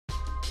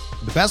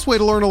The best way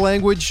to learn a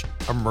language?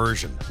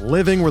 Immersion.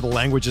 Living where the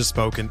language is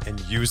spoken and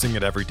using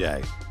it every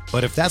day.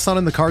 But if that's not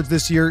in the cards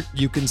this year,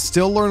 you can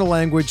still learn a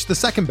language the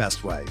second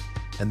best way,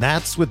 and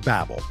that's with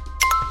Babbel.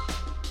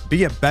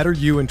 Be a better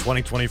you in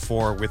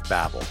 2024 with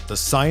Babbel, the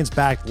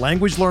science-backed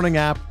language learning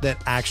app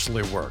that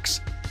actually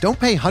works. Don't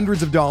pay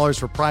hundreds of dollars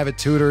for private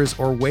tutors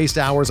or waste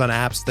hours on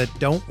apps that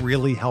don't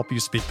really help you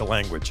speak the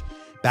language.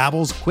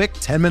 Babbel's quick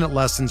 10-minute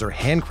lessons are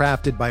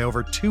handcrafted by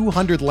over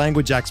 200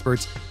 language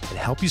experts and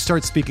help you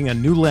start speaking a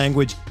new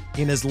language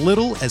in as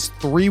little as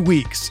 3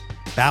 weeks.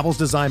 Babbel's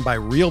designed by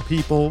real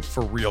people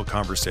for real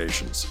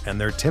conversations,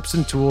 and their tips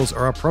and tools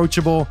are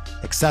approachable,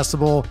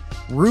 accessible,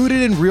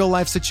 rooted in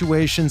real-life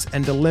situations,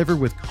 and delivered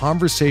with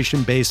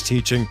conversation-based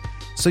teaching,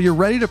 so you're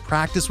ready to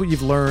practice what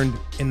you've learned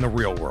in the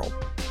real world.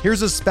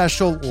 Here's a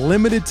special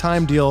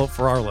limited-time deal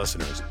for our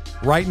listeners.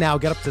 Right now,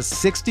 get up to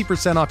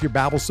 60% off your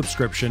Babbel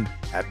subscription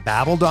at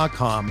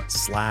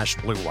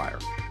babbel.com/Blue Wire.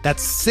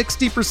 That's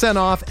 60%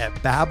 off at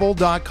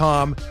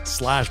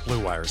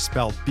babbel.com/Blue Wire,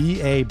 spelled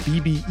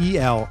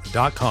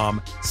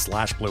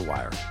BABBEL.com/Blue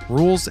Wire.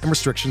 Rules and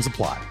restrictions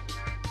apply.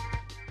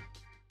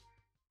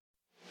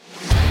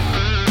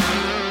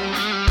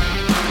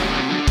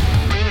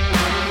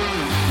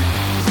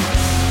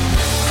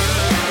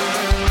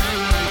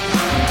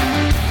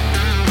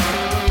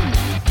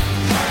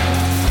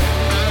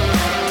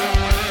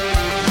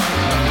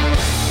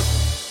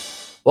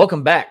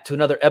 Welcome back to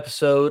another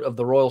episode of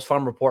the Royals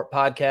Farm Report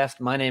podcast.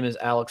 My name is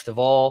Alex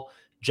Duvall.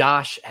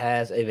 Josh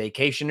has a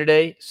vacation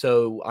today,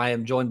 so I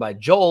am joined by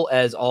Joel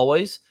as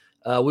always.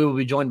 We will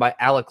be joined by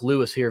Alec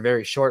Lewis here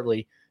very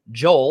shortly.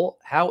 Joel,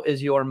 how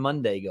is your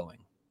Monday going?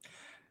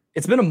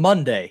 It's been a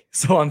Monday,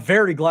 so I'm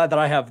very glad that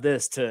I have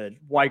this to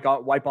wipe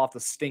off the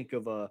stink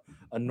of a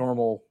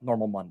normal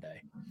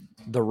Monday.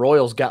 The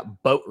Royals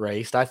got boat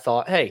raced. I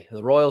thought, hey,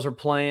 the Royals are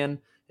playing.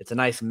 It's a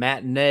nice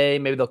matinee.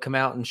 Maybe they'll come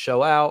out and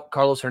show out.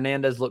 Carlos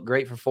Hernandez looked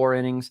great for 4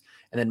 innings.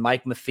 And then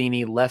Mike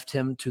Matheny left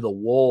him to the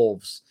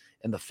Wolves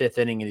in the 5th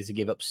inning, and he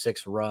gave up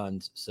 6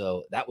 runs.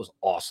 So that was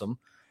awesome.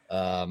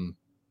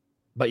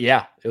 But,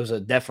 yeah, it was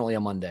definitely a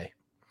Monday.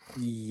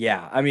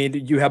 Yeah, I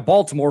mean, you have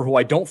Baltimore, who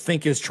I don't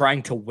think is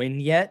trying to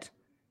win yet.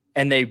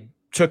 And they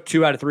took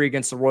 2 out of 3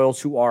 against the Royals,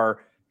 who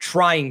are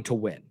trying to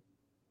win.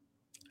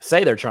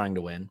 Say they're trying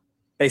to win.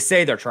 They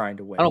say they're trying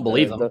to win. I don't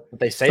believe them, but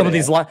they say some of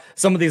these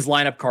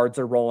lineup cards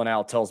they're rolling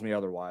out tells me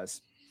otherwise.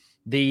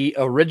 The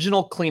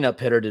original cleanup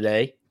hitter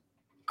today,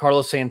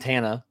 Carlos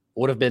Santana,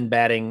 would have been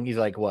batting. He's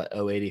like what,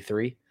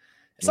 083,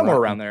 somewhere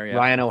around there. Yeah.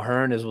 Ryan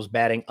O'Hearn was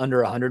batting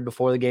under 100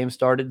 before the game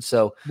started.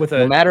 So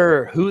no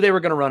matter who they were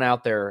going to run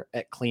out there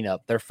at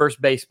cleanup, their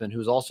first baseman,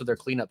 who's also their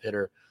cleanup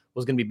hitter,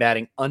 was going to be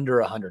batting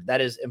under 100. That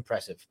is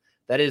impressive.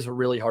 That is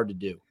really hard to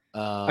do.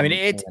 I mean,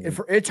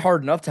 it's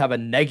hard enough to have a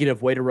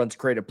negative weighted runs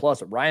created plus,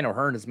 but Ryan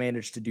O'Hearn has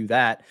managed to do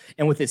that.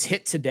 And with his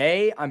hit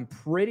today, I'm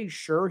pretty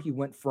sure he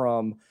went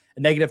from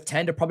a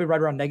 -10 to probably right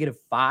around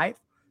 -5.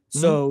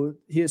 So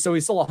he's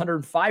still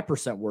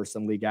 105% worse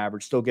than league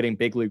average, still getting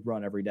big league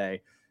run every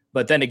day.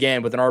 But then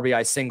again, with an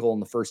RBI single in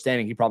the first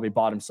inning, he probably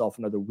bought himself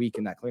another week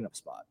in that cleanup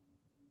spot.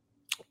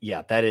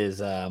 Yeah, that is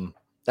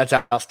that's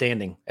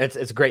outstanding.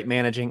 It's great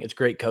managing. It's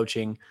great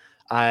coaching.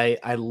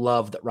 I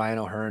love that Ryan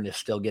O'Hearn is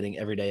still getting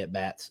everyday at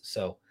bats.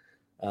 So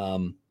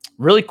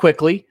really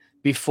quickly,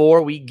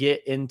 before we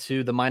get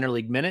into the minor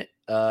league minute,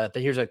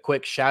 here's a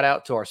quick shout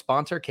out to our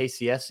sponsor,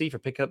 KCSC, for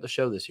picking up the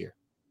show this year.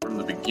 From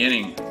the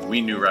beginning,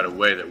 we knew right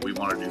away that we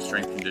wanted to do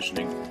strength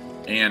conditioning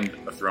and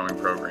a throwing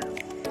program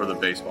for the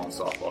baseball and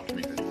softball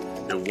community.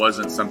 It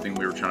wasn't something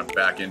we were trying to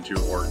back into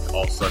or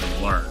all of a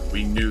sudden learn.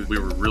 We knew we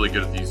were really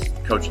good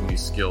at coaching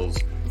these skills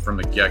from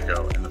the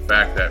get-go, and the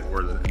fact that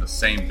we're in the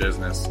same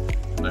business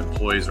and the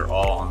employees are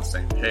all on the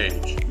same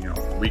page,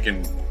 we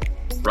can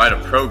write a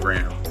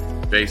program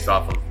based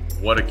off of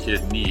what a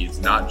kid needs,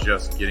 not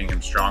just getting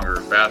him stronger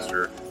or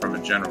faster from a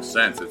general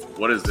sense. It's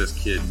what does this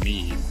kid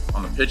need?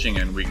 On the pitching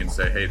end, we can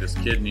say, hey, this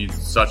kid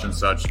needs such and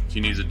such. He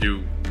needs to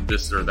do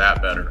this or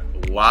that better.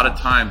 A lot of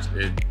times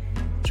it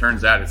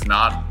turns out it's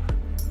not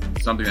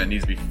something that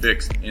needs to be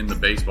fixed in the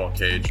baseball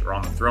cage or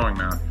on the throwing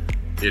mound.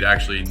 It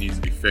actually needs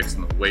to be fixed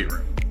in the weight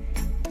room.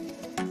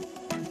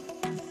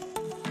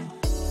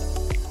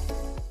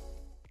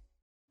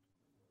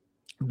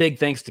 Big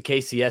thanks to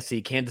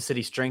KCSC, Kansas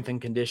City Strength and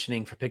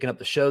Conditioning, for picking up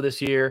the show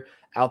this year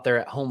out there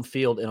at home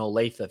field in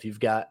Olathe. If you've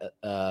got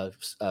a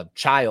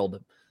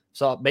child,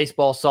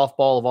 baseball,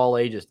 softball of all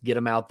ages, get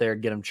them out there,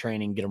 get them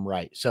training, get them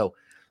right. So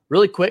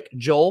really quick,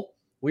 Joel,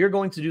 we are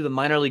going to do the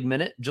minor league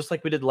minute just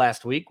like we did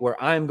last week,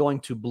 where I am going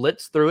to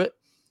blitz through it.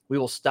 We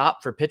will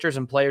stop for pitchers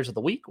and players of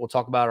the week. We'll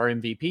talk about our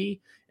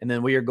MVP, and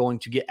then we are going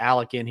to get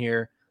Alec in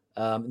here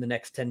in the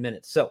next 10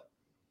 minutes. So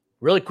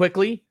really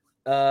quickly,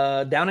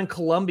 down in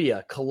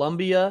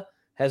Columbia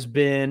has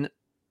been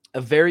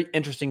a very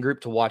interesting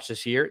group to watch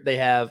this year. They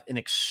have an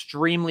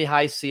extremely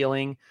high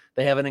ceiling.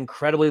 They have an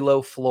incredibly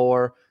low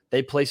floor.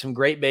 They play some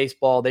great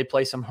baseball. They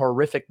play some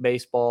horrific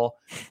baseball.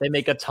 They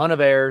make a ton of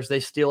errors. They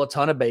steal a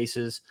ton of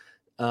bases.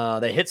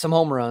 They hit some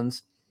home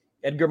runs.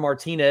 Edgar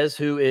Martinez,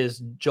 who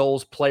is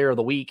Joel's player of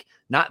the week,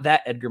 not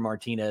that Edgar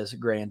Martinez,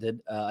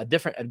 granted, a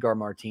different Edgar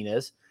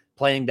Martinez,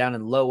 playing down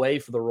in low A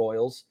for the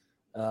Royals.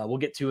 We'll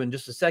get to in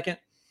just a second.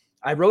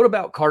 I wrote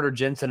about Carter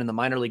Jensen in the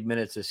minor league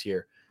minutes this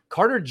year.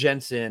 Carter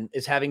Jensen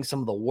is having some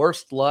of the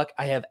worst luck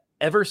I have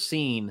ever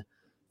seen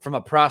from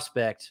a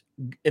prospect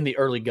in the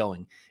early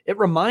going. It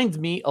reminds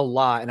me a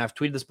lot, and I've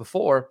tweeted this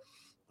before,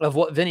 of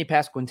what Vinny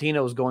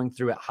Pasquantino was going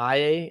through at high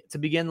A to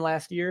begin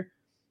last year,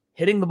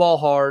 hitting the ball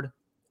hard,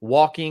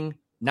 walking,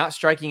 not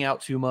striking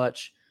out too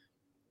much,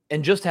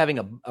 and just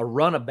having a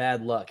run of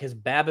bad luck. His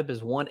BABIP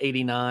is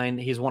 189.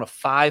 He's one of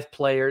 5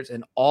 players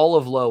in all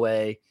of low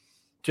A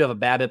to have a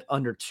BABIP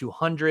under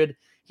 200.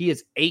 He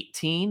is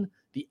 18.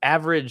 The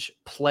average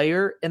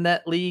player in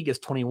that league is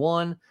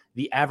 21.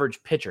 The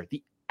average pitcher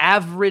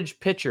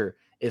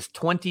is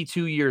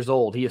 22 years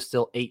old. He is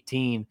still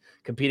 18,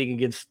 competing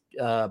against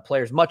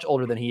players much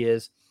older than he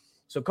is.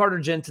 So Carter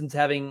Jensen's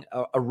having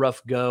a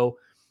rough go,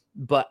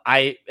 but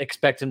I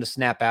expect him to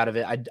snap out of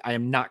it. I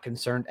am not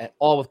concerned at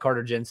all with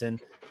Carter Jensen.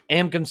 I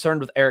am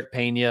concerned with Eric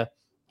Pena.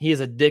 He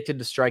is addicted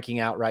to striking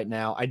out right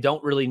now. I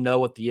don't really know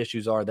what the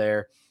issues are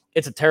there.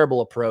 It's a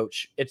terrible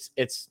approach.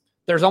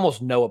 There's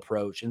almost no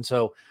approach. And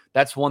so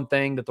that's one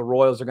thing that the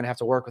Royals are going to have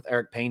to work with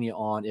Eric Pena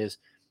on is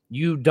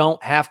you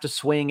don't have to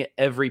swing at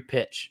every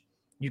pitch.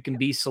 You can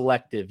be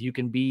selective. You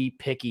can be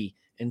picky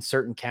in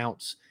certain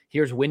counts.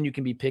 Here's when you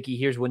can be picky.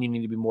 Here's when you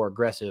need to be more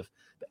aggressive.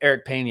 But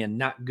Eric Pena,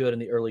 not good in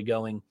the early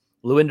going.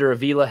 Luinder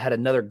Avila had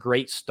another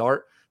great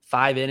start.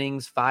 5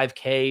 innings, 5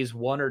 Ks,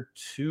 1 or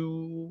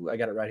 2. I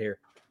got it right here.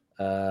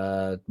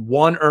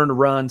 1 earned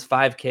runs,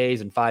 5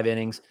 Ks, and 5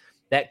 innings.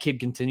 That kid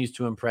continues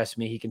to impress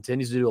me. He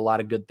continues to do a lot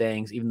of good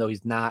things, even though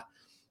he's not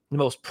the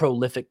most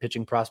prolific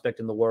pitching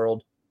prospect in the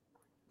world.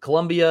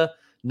 Columbia,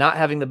 not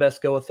having the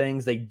best go of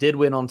things. They did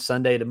win on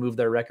Sunday to move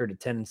their record to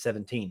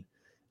 10-17.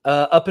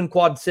 Up in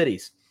Quad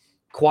Cities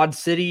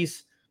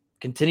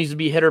continues to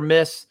be hit or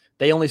miss.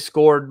 They only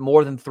scored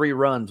more than 3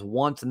 runs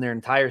once in their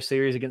entire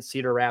series against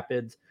Cedar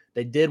Rapids.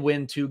 They did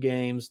win 2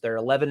 games. They're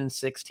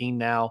 11-16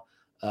 now.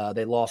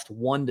 They lost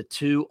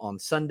 1-2 on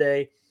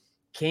Sunday.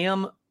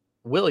 Cam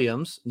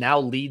Williams now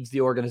leads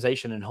the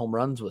organization in home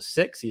runs with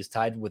 6. He is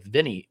tied with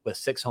Vinny with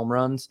 6 home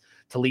runs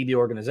to lead the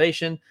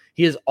organization.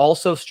 He is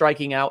also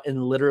striking out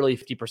in literally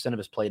 50% of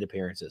his plate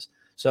appearances.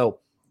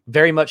 So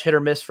very much hit or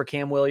miss for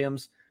Cam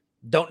Williams.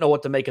 Don't know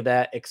what to make of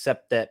that,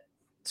 except that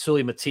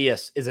Sully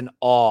Matias is in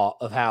awe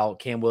of how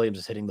Cam Williams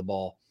is hitting the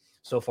ball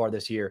so far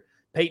this year.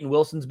 Peyton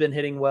Wilson's been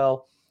hitting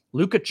well.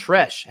 Luca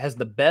Tresh has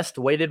the best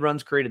weighted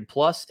runs created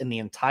plus in the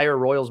entire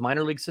Royals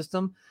minor league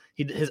system.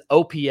 His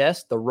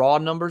OPS, the raw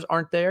numbers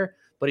aren't there,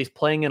 but he's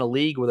playing in a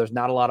league where there's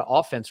not a lot of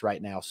offense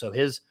right now. So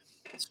his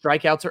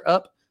strikeouts are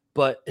up,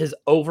 but his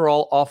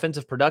overall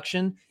offensive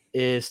production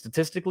is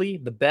statistically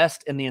the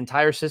best in the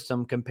entire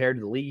system compared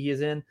to the league he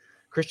is in.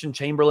 Christian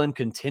Chamberlain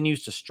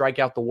continues to strike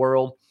out the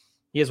world.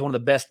 He has one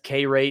of the best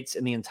K rates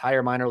in the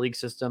entire minor league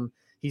system.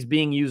 He's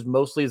being used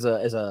mostly as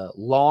a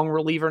long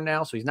reliever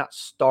now, so he's not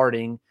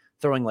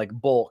throwing like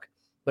bulk,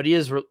 but he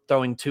is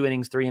throwing 2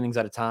 innings, 3 innings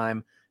at a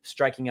time,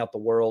 striking out the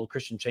world.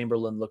 Christian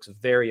Chamberlain looks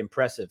very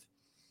impressive.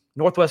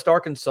 Northwest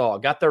Arkansas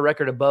got their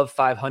record above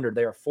 500.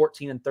 They are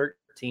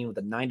 14-13 with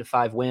a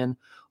 9-5 win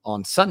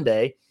on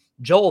Sunday.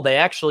 Joel, they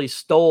actually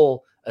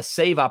stole a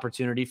save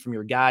opportunity from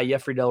your guy,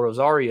 Jeffrey Del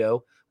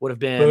Rosario. Would have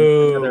been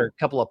another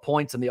couple of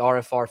points in the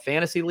RFR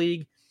Fantasy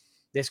League.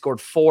 They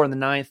scored 4 in the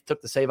 9th,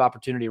 took the save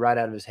opportunity right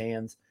out of his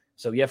hands.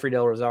 So Jeffrey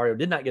Del Rosario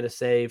did not get a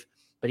save,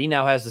 but he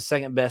now has the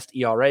second best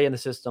ERA in the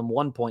system,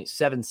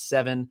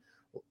 1.77.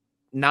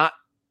 Not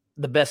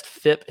the best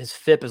FIP. His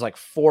FIP is like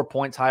 4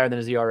 points higher than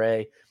his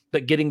ERA,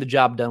 but getting the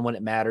job done when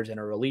it matters in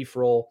a relief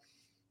role.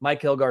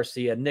 Michael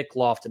Garcia, Nick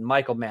Lofton,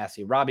 Michael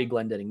Massey, Robbie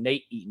Glendenning,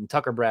 Nate Eaton,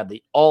 Tucker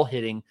Bradley, all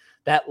hitting.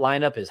 That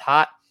lineup is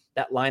hot.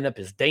 That lineup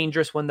is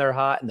dangerous when they're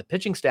hot, and the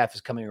pitching staff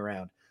is coming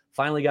around.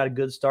 Finally got a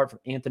good start from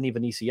Anthony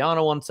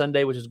Veniciano on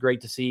Sunday, which is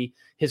great to see.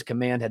 His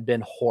command had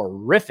been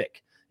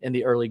horrific in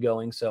the early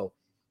going, so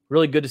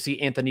really good to see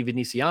Anthony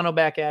Veniciano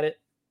back at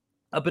it.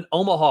 Up in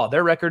Omaha,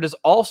 their record is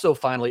also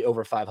finally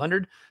over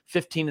 500,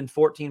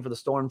 15-14 for the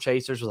Storm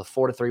Chasers with a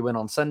 4-3 win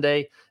on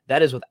Sunday.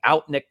 That is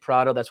without Nick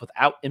Prado. That's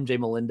without MJ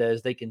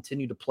Melendez. They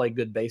continue to play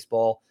good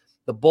baseball.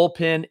 The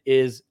bullpen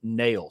is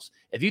nails.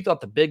 If you thought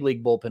the big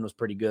league bullpen was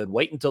pretty good,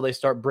 wait until they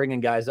start bringing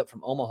guys up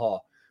from Omaha.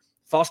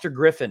 Foster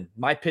Griffin,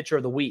 my pitcher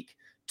of the week,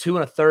 2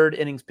 1/3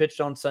 innings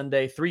pitched on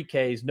Sunday, 3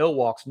 Ks, no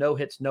walks, no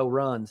hits, no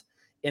runs.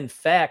 In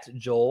fact,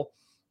 Joel,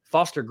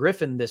 Foster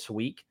Griffin this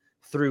week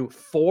threw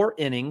 4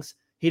 innings.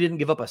 He didn't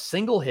give up a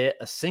single hit,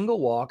 a single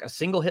walk, a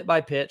single hit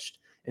by pitch,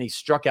 and he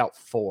struck out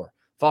 4.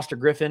 Foster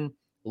Griffin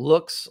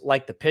looks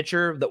like the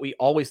pitcher that we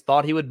always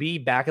thought he would be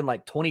back in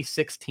like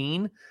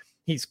 2016.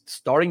 He's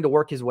starting to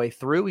work his way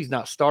through. He's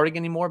not starting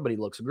anymore, but he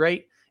looks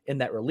great in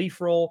that relief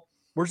role.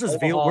 Where's his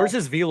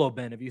velo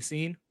been? Have you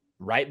seen?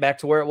 Right back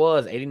to where it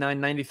was,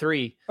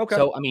 89-93. Okay.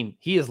 So, I mean,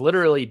 he is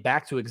literally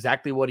back to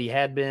exactly what he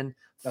had been,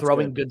 That's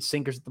throwing good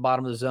sinkers at the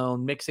bottom of the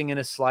zone, mixing in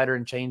his slider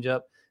and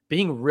changeup,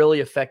 being really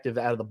effective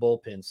out of the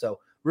bullpen. So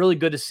really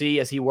good to see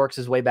as he works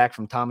his way back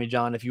from Tommy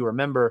John. If you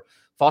remember,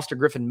 Foster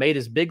Griffin made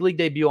his big league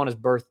debut on his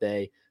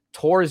birthday,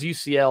 tore his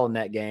UCL in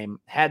that game,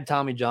 had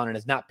Tommy John, and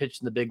has not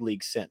pitched in the big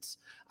league since.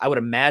 I would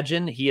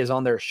imagine he is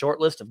on their short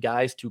list of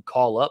guys to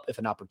call up if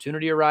an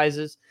opportunity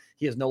arises.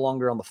 He is no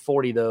longer on the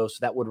 40, though, so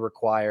that would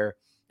require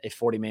a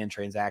 40-man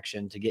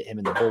transaction to get him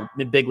in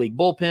the big league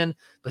bullpen.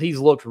 But he's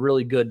looked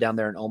really good down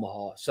there in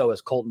Omaha. So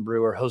has Colton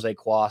Brewer, Jose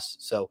Cuas.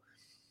 So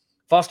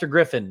Foster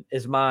Griffin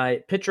is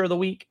my pitcher of the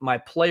week. My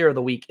player of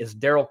the week is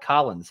Darryl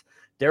Collins.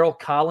 Darryl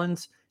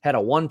Collins had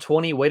a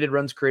 120 weighted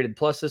runs created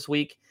plus this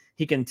week.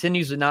 He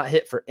continues to not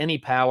hit for any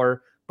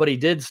power, but he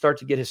did start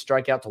to get his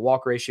strikeout to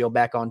walk ratio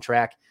back on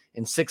track.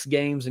 In 6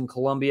 games in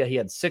Columbia, he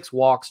had 6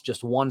 walks,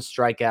 just 1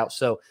 strikeout.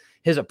 So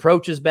his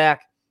approach is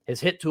back, his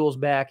hit tool's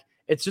back.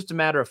 It's just a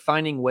matter of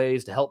finding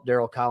ways to help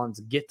Darryl Collins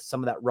get to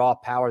some of that raw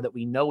power that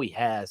we know he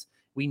has.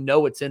 We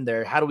know it's in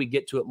there. How do we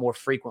get to it more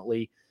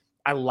frequently?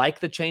 I like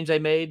the change they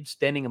made,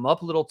 standing him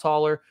up a little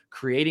taller,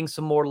 creating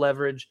some more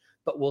leverage,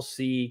 but we'll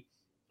see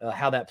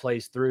how that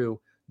plays through.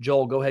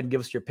 Joel, go ahead and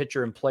give us your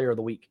pitcher and player of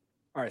the week.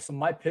 All right, so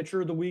my pitcher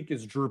of the week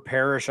is Drew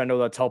Parrish. I know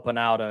that's helping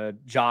out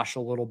Josh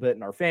a little bit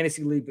in our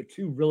fantasy league, but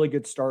 2 really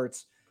good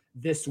starts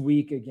this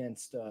week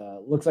against,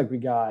 looks like we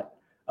got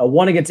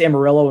one against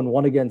Amarillo and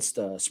one against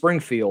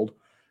Springfield.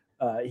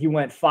 He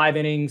went 5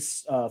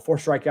 innings, 4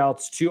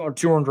 strikeouts,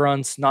 2 earned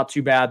runs, not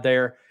too bad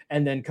there.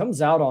 And then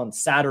comes out on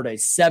Saturday,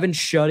 7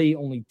 shutty,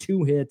 only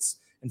 2 hits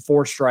and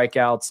 4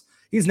 strikeouts.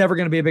 He's never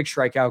going to be a big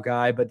strikeout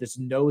guy, but just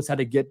knows how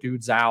to get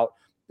dudes out,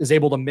 is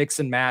able to mix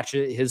and match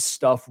his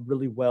stuff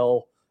really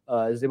well.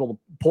 Is able to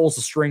pulls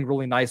the string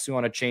really nicely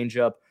on a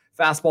changeup.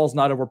 Fastball's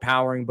not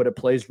overpowering, but it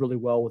plays really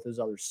well with his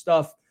other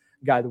stuff.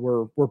 Guy that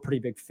we're a pretty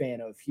big fan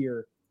of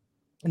here.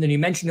 And then you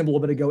mentioned him a little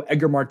bit ago,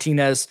 Edgar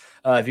Martinez.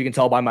 If you can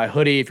tell by my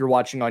hoodie, if you're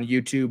watching on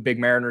YouTube, big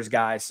Mariners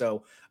guy.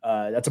 So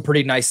that's a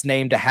pretty nice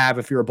name to have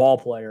if you're a ball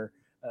player.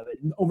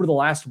 Over the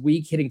last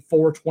week, hitting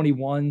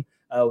 421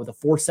 with a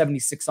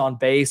 476 on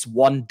base,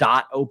 1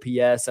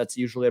 OPS. That's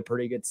usually a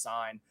pretty good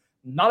sign.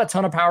 Not a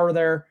ton of power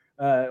there.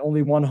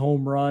 Only 1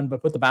 home run,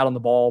 but put the bat on the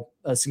ball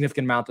a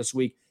significant amount this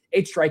week.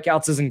 8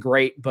 strikeouts isn't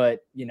great,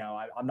 but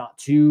I'm not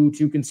too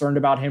concerned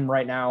about him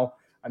right now.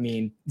 I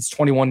mean, he's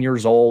 21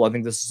 years old. I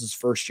think this is his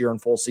first year in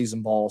full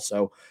season ball.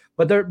 So,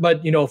 but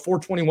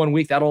 421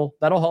 week, that'll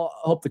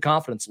help the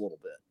confidence a little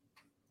bit.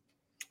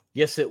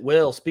 Yes, it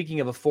will.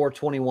 Speaking of a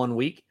 421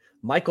 week,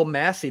 Michael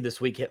Massey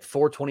this week hit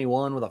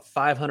 421 with a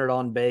 500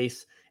 on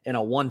base and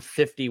a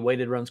 150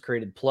 weighted runs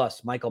created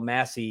plus. Michael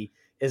Massey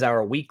is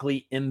our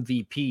weekly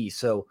MVP.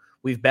 So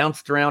we've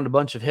bounced around a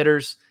bunch of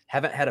hitters,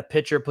 haven't had a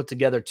pitcher put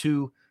together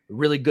 2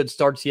 really good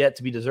starts yet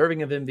to be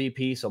deserving of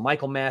MVP. So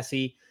Michael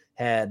Massey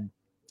had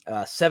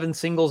 7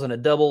 singles and a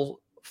double,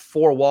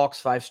 4 walks,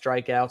 5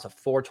 strikeouts, a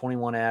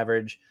 4.21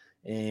 average,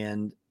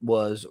 and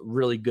was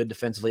really good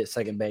defensively at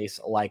second base,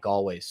 like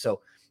always.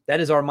 So that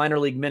is our minor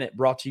league minute,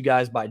 brought to you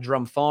guys by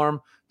Drum Farm.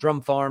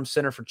 Drum Farm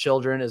Center for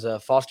Children is a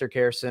foster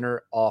care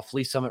center off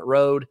Lee Summit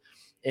Road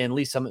in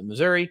Lee Summit,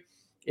 Missouri.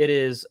 It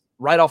is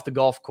right off the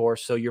golf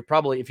course. So you're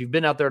probably, if you've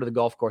been out there to the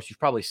golf course, you've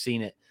probably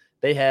seen it.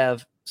 They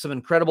have some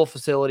incredible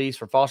facilities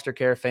for foster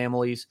care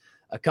families,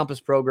 a Compass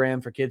program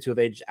for kids who have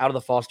aged out of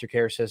the foster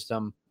care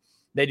system.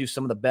 They do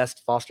some of the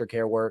best foster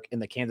care work in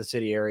the Kansas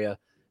City area,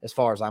 as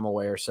far as I'm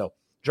aware. So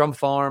Drum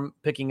Farm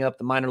picking up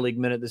the minor league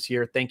minute this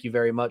year. Thank you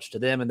very much to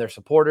them and their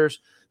supporters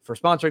for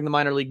sponsoring the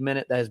minor league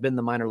minute. That has been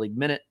the minor league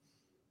minute.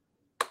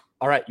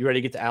 All right, you ready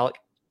to get to Alec?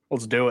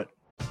 Let's do it.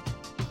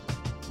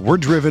 We're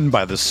driven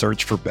by the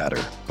search for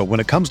better. But when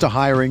it comes to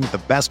hiring,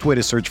 the best way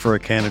to search for a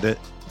candidate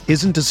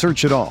isn't to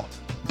search at all.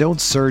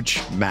 Don't search,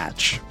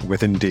 match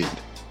with Indeed.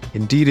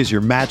 Indeed is your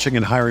matching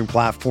and hiring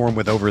platform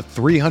with over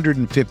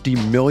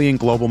 350 million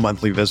global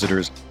monthly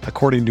visitors,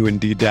 according to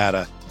Indeed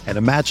data, and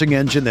a matching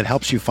engine that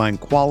helps you find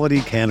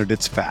quality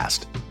candidates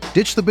fast.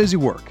 Ditch the busy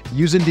work.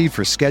 Use Indeed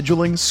for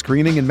scheduling,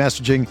 screening, and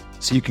messaging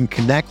so you can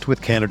connect with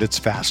candidates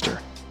faster.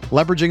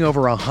 Leveraging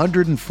over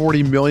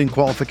 140 million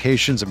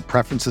qualifications and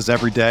preferences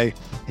every day,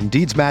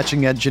 Indeed's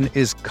matching engine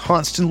is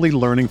constantly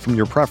learning from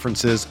your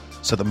preferences,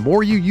 so the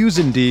more you use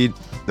Indeed,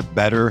 the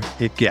better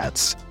it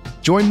gets.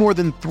 Join more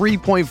than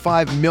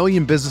 3.5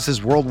 million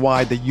businesses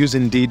worldwide that use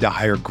Indeed to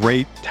hire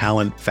great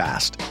talent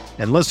fast.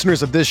 And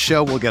listeners of this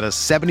show will get a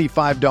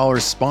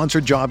 $75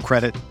 sponsored job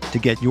credit to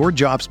get your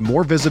jobs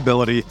more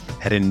visibility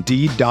at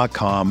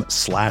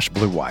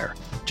Indeed.com/Blue Wire.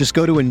 Just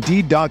go to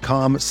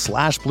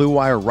Indeed.com/Blue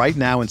Wire right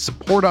now and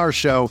support our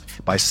show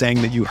by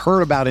saying that you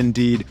heard about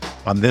Indeed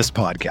on this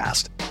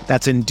podcast.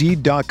 That's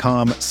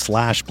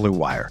Indeed.com/Blue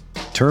Wire.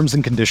 Terms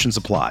and conditions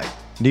apply.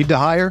 Need to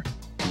hire?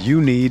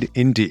 You need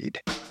Indeed.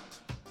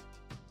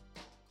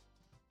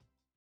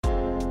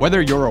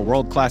 Whether you're a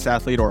world-class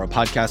athlete or a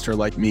podcaster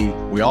like me,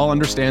 we all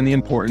understand the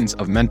importance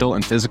of mental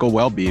and physical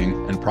well-being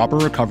and proper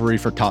recovery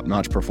for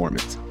top-notch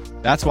performance.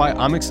 That's why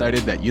I'm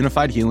excited that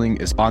Unified Healing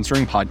is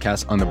sponsoring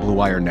podcasts on the Blue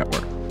Wire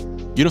Network.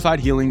 Unified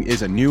Healing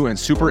is a new and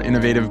super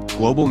innovative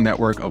global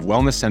network of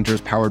wellness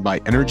centers powered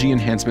by Energy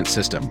Enhancement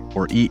System,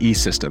 or EE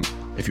System.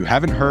 If you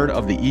haven't heard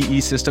of the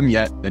EE System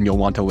yet, then you'll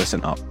want to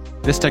listen up.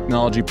 This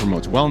technology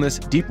promotes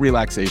wellness, deep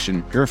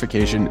relaxation,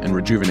 purification, and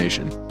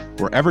rejuvenation.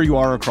 Wherever you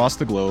are across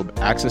the globe,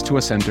 access to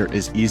a center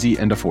is easy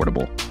and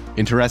affordable.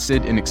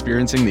 Interested in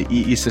experiencing the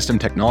EE system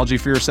technology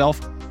for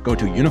yourself? Go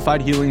to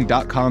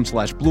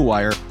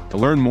unifiedhealing.com/bluewire to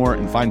learn more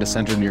and find a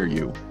center near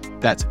you.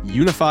 That's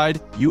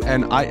unified,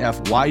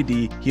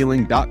 UNIFYD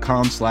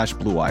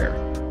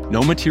healing.com/bluewire.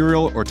 No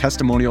material or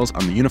testimonials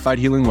on the Unified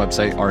Healing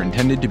website are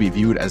intended to be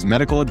viewed as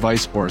medical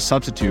advice or a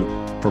substitute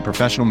for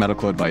professional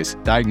medical advice,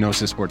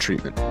 diagnosis, or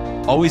treatment.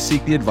 Always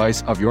seek the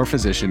advice of your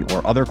physician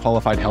or other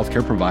qualified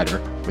healthcare provider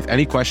with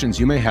any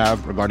questions you may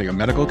have regarding a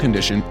medical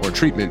condition or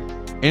treatment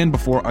and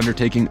before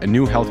undertaking a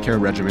new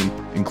healthcare regimen,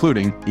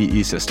 including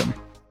EE system.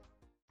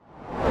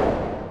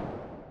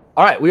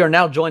 All right, we are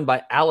now joined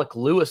by Alec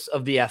Lewis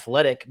of The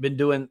Athletic. Been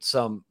doing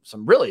some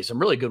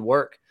really good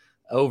work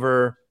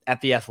over at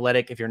The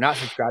Athletic. If you're not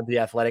subscribed to The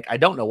Athletic, I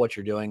don't know what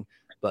you're doing,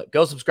 but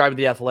go subscribe to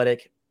The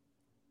Athletic.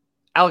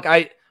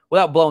 Alec,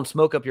 without blowing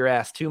smoke up your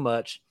ass too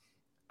much,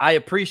 I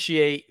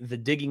appreciate the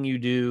digging you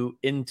do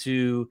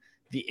into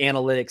the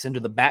analytics, into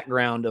the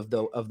background of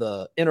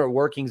the inner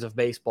workings of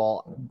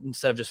baseball,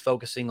 instead of just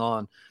focusing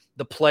on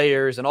the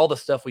players and all the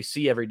stuff we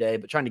see every day,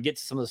 but trying to get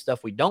to some of the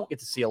stuff we don't get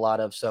to see a lot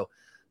of. So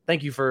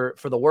thank you for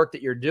the work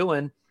that you're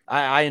doing.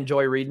 I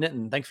enjoy reading it,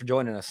 and thanks for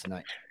joining us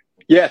tonight.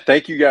 Yeah,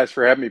 thank you guys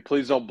for having me.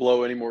 Please don't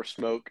blow any more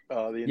smoke.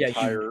 The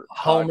entire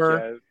Homer.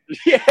 Podcast.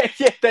 Yeah,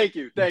 thank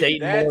you.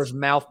 Dayton Moore's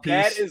mouthpiece.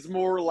 That is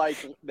more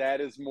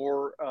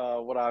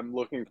what I'm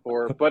looking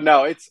for. But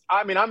no,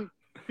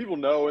 people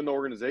know in the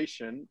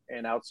organization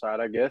and outside,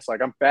 I guess.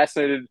 Like, I'm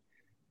fascinated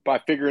by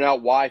figuring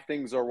out why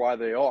things are why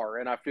they are.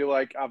 And I feel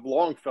like I've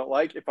long felt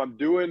like if I'm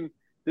doing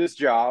this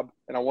job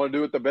and I want to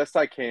do it the best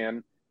I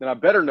can, then I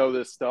better know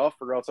this stuff,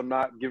 or else I'm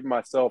not giving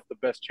myself the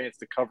best chance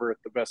to cover it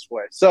the best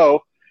way.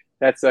 So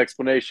that's the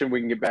explanation. We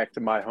can get back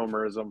to my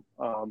homerism.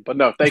 But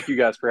no, thank you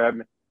guys for having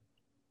me.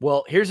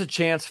 Well, here's a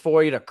chance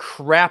for you to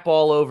crap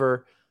all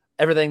over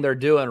everything they're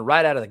doing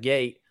right out of the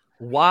gate.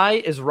 Why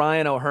is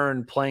Ryan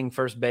O'Hearn playing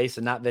first base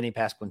and not Vinny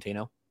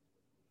Pasquantino?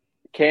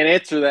 Can't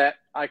answer that.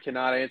 I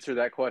cannot answer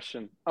that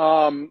question.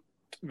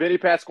 Vinny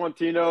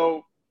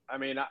Pasquantino,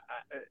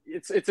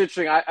 it's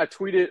interesting.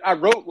 I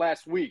wrote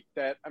last week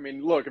that,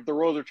 look, if the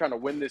Royals are trying to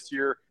win this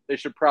year, they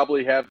should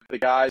probably have the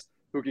guys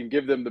who can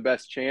give them the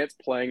best chance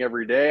playing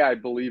every day. I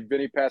believe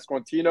Vinny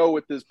Pasquantino,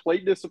 with his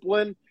plate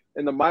discipline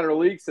in the minor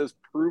leagues, has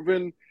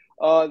proven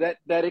that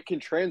it can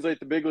translate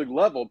to big league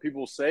level.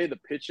 People say the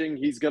pitching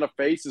he's going to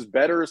face is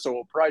better, so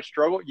he'll probably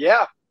struggle.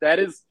 Yeah, that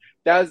is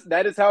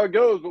how it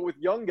goes. But with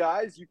young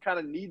guys, you kind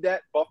of need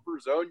that buffer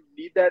zone.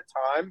 You need that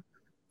time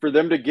for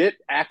them to get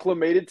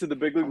acclimated to the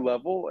big league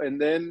level,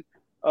 and then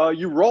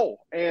you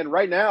roll. And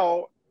right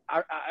now,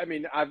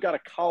 I've got a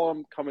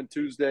column coming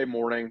Tuesday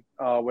morning,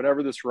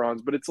 whenever this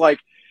runs. But it's like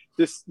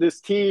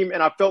this team,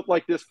 and I felt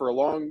like this for a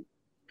long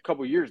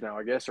couple of years now,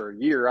 I guess, or a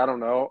year, I don't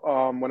know.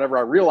 Whenever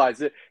I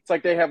realized it, it's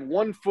like they have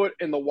 1 foot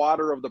in the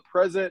water of the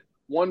present,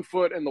 1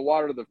 foot in the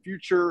water of the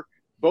future.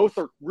 Both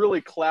are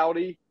really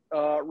cloudy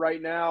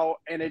right now,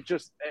 and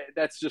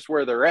that's just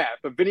where they're at.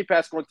 But Vinny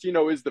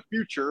Pasquantino is the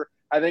future.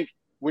 I think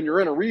when you're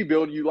in a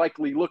rebuild, you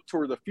likely look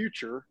toward the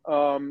future.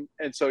 And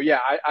so, yeah,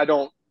 I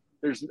don't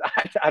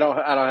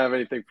have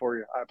anything for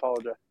you. I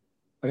apologize.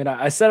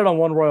 I said it on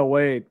One Royal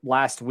Way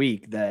last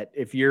week that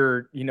if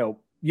you're,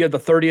 you have the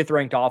 30th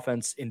ranked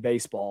offense in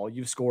baseball,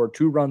 you've scored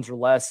 2 runs or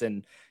less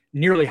in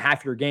nearly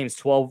half your games,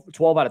 12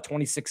 out of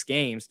 26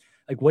 games.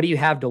 Like, what do you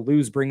have to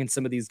lose bringing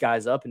some of these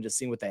guys up and just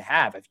seeing what they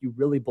have? If you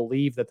really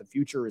believe that the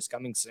future is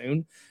coming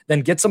soon, then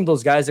get some of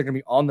those guys that are going to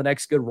be on the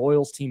next good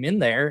Royals team in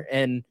there.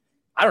 And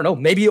I don't know,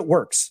 maybe it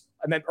works.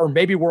 Or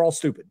maybe we're all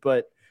stupid,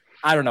 but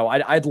I don't know.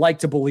 I'd like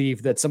to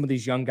believe that some of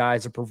these young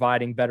guys are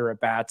providing better at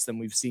bats than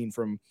we've seen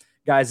from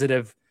guys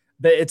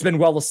it's been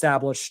well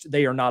established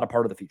they are not a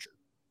part of the future.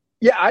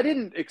 Yeah, I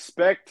didn't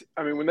expect –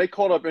 when they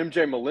called up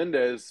MJ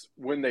Melendez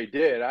when they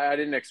did, I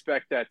didn't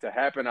expect that to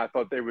happen. I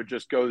thought they would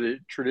just go the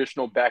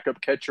traditional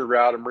backup catcher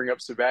route and bring up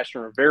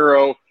Sebastian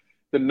Rivero.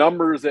 The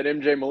numbers that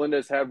MJ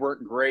Melendez had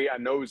weren't great. I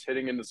know he's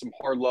hitting into some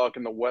hard luck,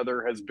 and the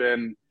weather has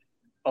been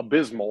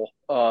abysmal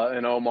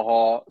in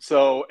Omaha.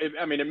 So,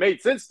 it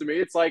made sense to me.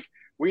 It's like,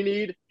 we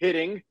need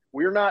hitting.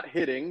 We're not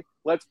hitting.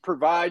 Let's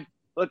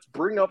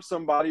bring up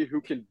somebody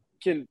who can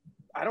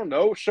I don't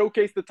know,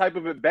 showcase the type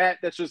of at-bat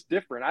that's just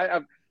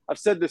different. I've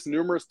said this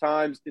numerous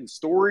times in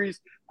stories.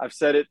 I've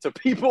said it to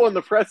people in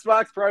the press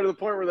box prior to the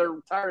point where they're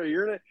tired of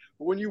hearing it.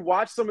 But when you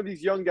watch some of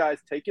these young guys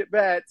take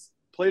at-bats,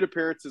 plate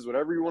appearances,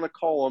 whatever you want to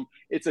call them,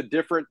 it's a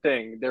different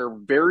thing. They're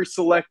very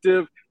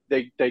selective.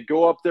 They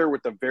go up there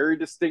with a very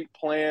distinct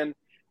plan.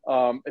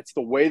 It's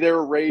the way they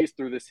were raised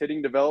through this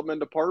hitting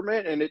development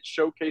department, and it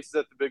showcases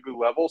at the big league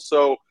level.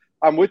 So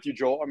I'm with you,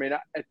 Joel.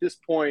 At this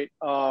point,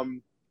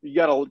 you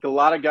got a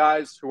lot of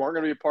guys who aren't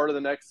going to be a part of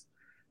the next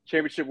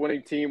championship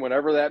winning team,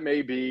 whenever that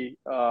may be,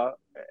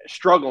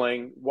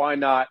 struggling. Why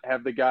not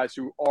have the guys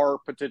who are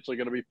potentially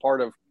going to be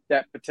part of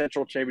that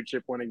potential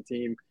championship winning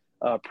team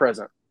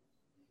present?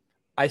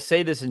 I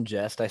say this in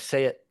jest. I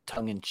say it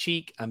tongue in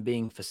cheek. I'm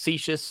being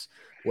facetious.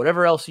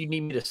 whatever else you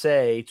need me to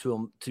say to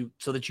them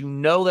so that you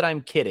know that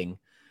I'm kidding.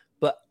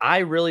 But I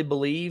really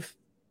believe,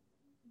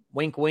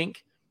 wink,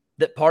 wink,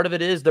 that part of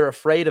it is they're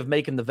afraid of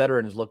making the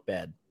veterans look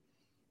bad.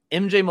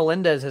 MJ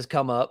Melendez has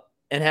come up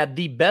and had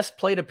the best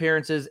plate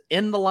appearances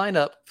in the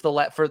lineup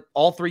for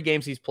all 3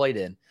 games he's played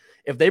in.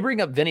 If they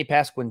bring up Vinny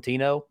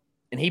Pasquantino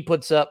and he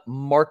puts up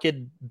marked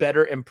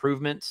better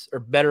improvements or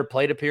better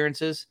plate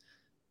appearances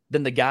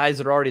than the guys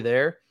that are already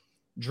there,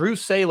 Drew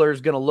Saylor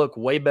is going to look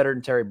way better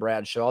than Terry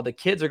Bradshaw. The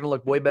kids are going to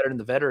look way better than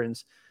the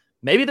veterans.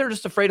 Maybe they're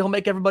just afraid he'll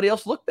make everybody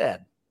else look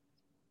bad.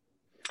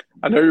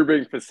 I know you're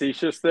being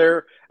facetious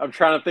there. I'm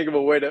trying to think of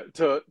a way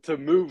to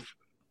move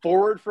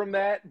forward from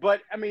that.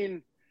 But I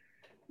mean,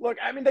 look,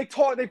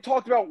 they've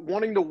talked about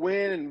wanting to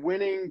win and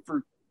winning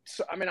for.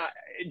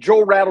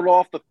 Joel rattled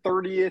off the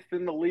 30th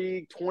in the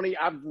league, 20.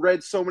 I've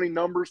read so many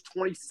numbers,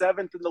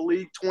 27th in the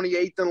league,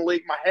 28th in the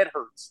league. My head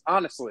hurts,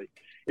 honestly.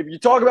 If you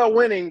talk about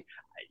winning,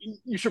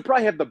 you should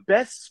probably have the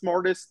best,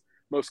 smartest,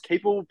 most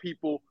capable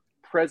people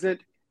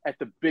present at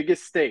the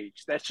biggest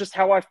stage. That's just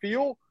how I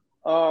feel.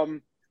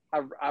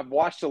 I've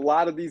watched a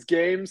lot of these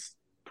games,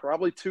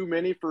 probably too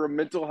many for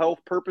mental health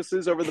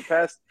purposes over the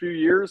past few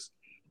years.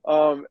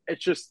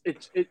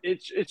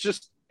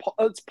 It's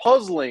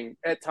puzzling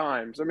at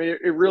times. I mean,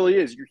 it really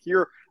is. You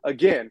hear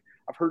again.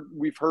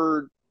 We've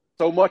heard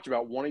so much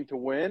about wanting to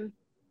win,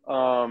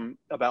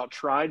 about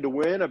trying to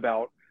win,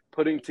 about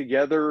putting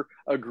together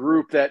a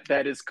group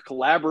that is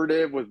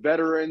collaborative with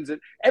veterans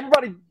and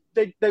everybody.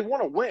 They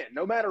want to win,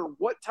 no matter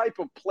what type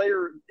of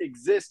player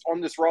exists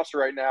on this roster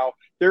right now.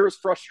 There is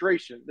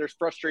frustration. There's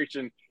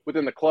frustration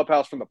within the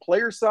clubhouse from the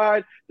player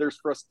side. There's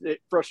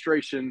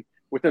frustration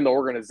within the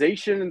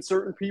organization and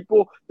certain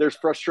people. There's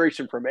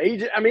frustration from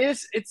agent. I mean,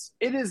 it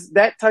is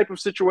that type of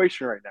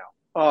situation right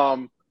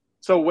now.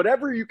 So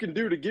whatever you can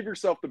do to give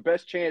yourself the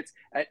best chance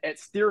at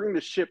steering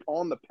the ship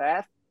on the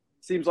path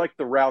seems like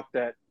the route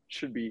that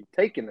should be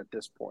taken at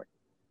this point.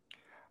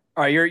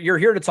 All right, you're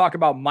here to talk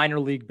about minor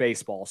league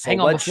baseball. So hang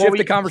on, let's shift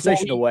the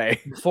conversation away.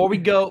 Before we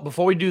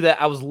do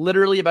that, I was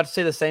literally about to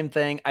say the same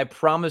thing. I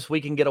promise we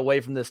can get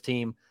away from this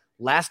team.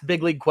 Last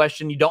big league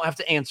question. You don't have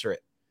to answer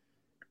it.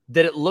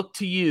 Did it look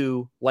to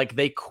you like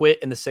they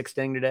quit in the 6th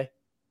inning today?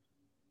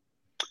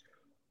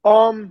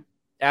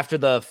 After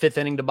the 5th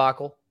inning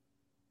debacle?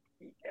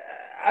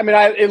 I mean,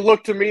 it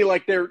looked to me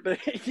like they're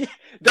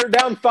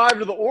down 5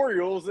 to the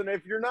Orioles, and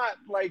if you're not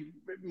like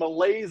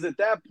malaise at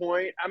that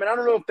point, I mean, I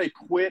don't know if they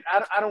quit.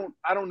 I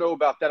don't know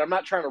about that. I'm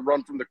not trying to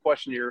run from the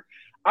question here.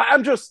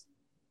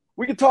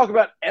 We could talk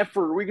about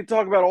effort. We could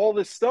talk about all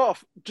this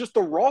stuff. Just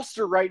the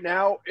roster right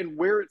now and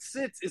where it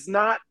sits is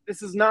not.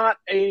 This is not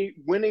a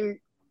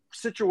winning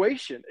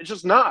situation. It's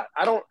just not.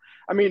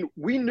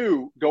 We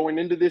knew going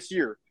into this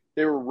year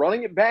they were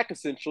running it back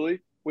essentially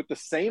with the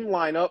same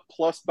lineup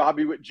plus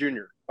Bobby Witt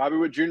Jr. Bobby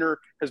Witt Jr.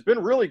 has been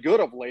really good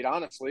of late,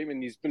 honestly. I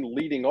mean, he's been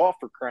leading off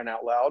for crying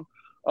out loud.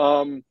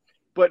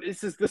 But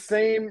this is the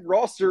same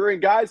roster,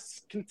 and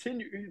guys who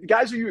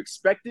you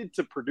expected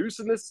to produce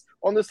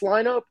on this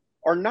lineup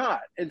are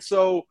not. And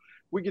so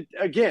we could,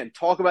 again,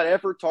 talk about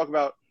effort, talk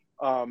about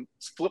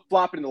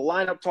flip-flopping in the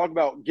lineup, talk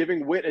about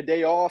giving Witt a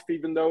day off,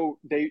 even though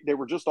they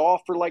were just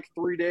off for like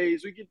 3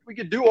 days. We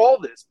could do all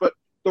this, but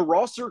the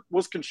roster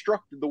was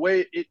constructed the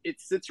way it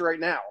sits right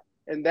now.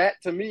 And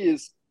that, to me,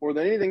 is more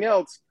than anything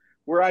else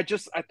where I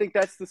think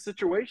that's the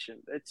situation.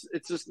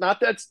 It's just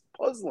not that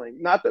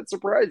puzzling, not that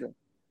surprising.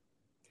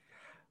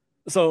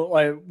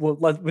 So,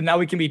 now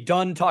we can be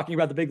done talking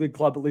about the big league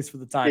club, at least for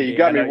the time. Yeah, you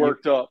got me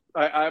worked up.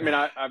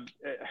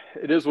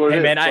 It is what it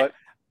is. Man,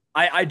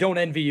 I don't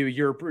envy you.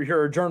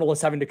 You're a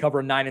journalist having to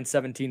cover a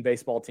 9-17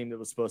 baseball team that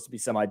was supposed to be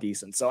semi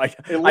decent. So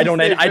I don't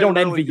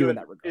envy you in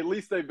that regard. At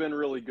least they've been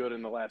really good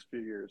in the last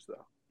few years,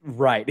 though.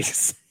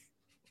 Right.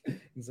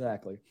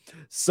 Exactly.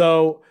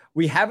 So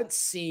we haven't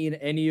seen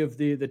any of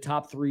the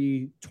top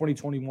 3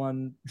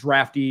 2021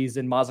 draftees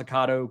in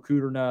Mazzucato,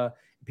 Kudrna,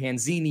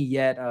 Panzini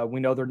yet. We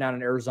know they're down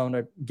in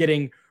Arizona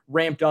getting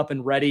ramped up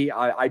and ready.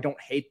 I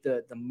don't hate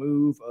the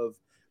move of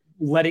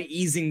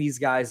easing these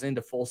guys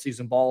into full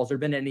season ball. Has there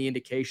been any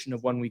indication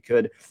of when we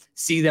could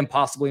see them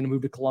possibly in a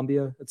move to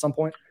Colombia at some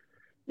point?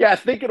 Yeah, I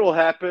think it'll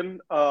happen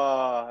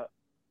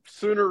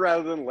sooner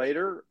rather than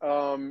later.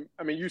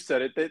 You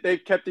said it.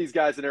 They've kept these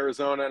guys in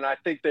Arizona, and I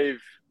think they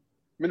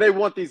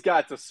want these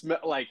guys to smell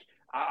like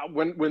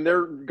when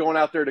they're going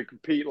out there to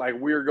compete, like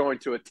we're going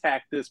to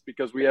attack this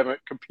because we haven't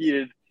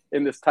competed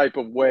in this type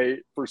of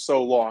way for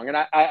so long. And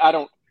I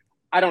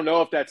don't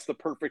know if that's the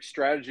perfect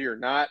strategy or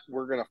not.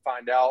 We're going to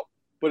find out,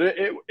 but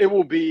it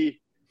will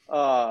be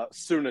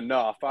soon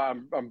enough.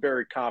 I'm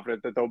very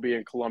confident that they'll be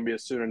in Colombia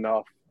soon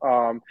enough.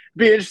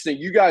 Be interesting.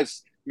 You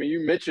guys,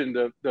 you mentioned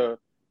the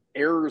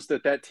errors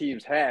that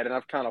team's had, and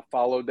I've kind of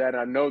followed that.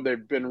 And I know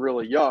they've been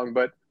really young,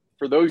 but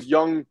for those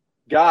young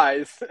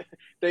guys,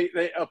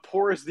 a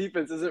porous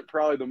defense isn't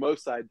probably the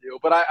most ideal.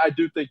 But I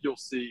do think you'll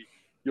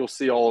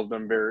see all of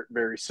them very,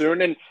 very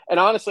soon. And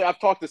honestly, I've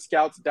talked to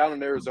scouts down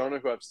in Arizona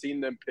who have seen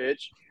them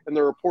pitch, and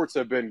the reports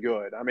have been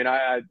good. I mean,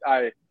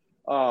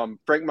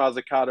 Frank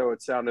Mazzucato,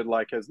 it sounded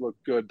like, has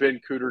looked good. Ben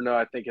Kudrna,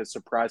 I think, has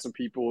surprised some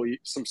people,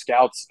 some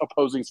scouts,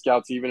 opposing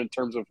scouts, even in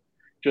terms of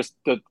just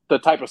the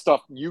type of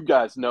stuff you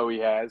guys know he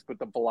has, but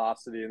the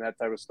velocity and that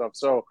type of stuff.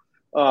 So,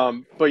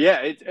 but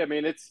yeah,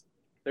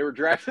 they were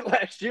drafted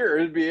last year.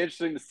 It'd be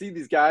interesting to see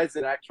these guys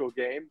in actual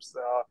games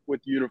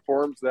with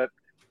uniforms that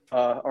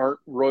aren't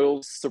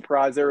Royals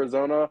surprise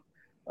Arizona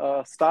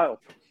style.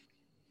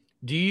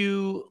 Do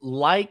you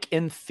like,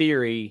 in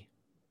theory,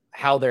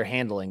 how they're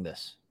handling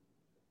this?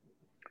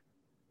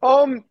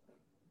 I mean,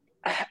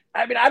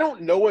 I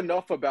don't know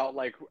enough about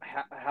like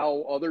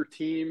how other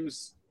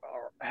teams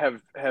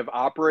have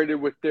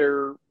operated with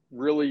their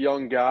really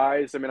young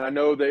guys. I mean, I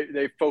know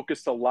they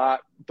focused a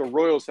lot. The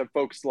Royals have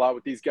focused a lot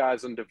with these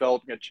guys on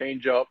developing a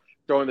changeup,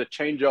 throwing the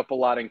changeup a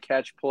lot in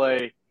catch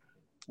play.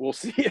 We'll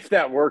see if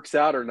that works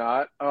out or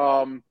not.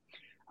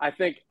 I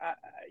think,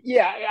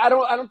 I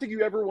don't think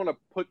you ever want to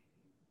put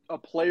a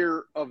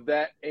player of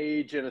that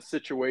age in a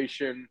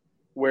situation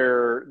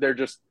where they're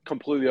just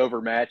completely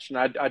overmatched,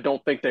 and I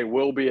don't think they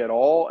will be at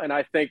all. And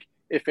I think,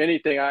 if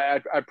anything,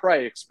 I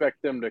probably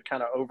expect them to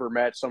kind of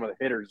overmatch some of the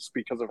hitters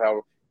because of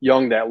how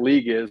young that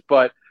league is.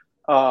 But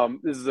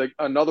this is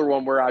another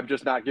one where I'm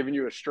just not giving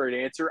you a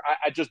straight answer.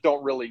 I just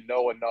don't really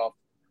know enough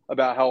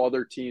about how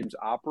other teams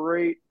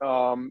operate,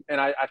 and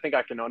I think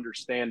I can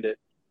understand it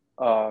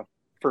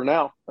for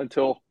now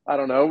until, I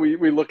don't know,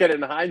 we look at it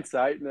in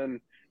hindsight and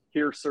then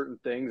hear certain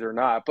things or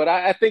not. But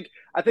I think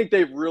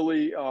they've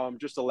really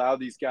just allowed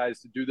these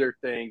guys to do their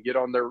thing, get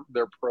on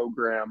their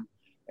program,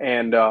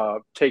 and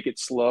take it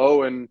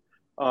slow. And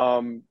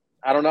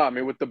I don't know. I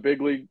mean, with the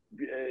big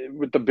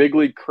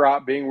league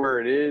crop being where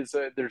it is,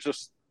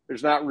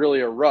 there's not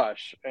really a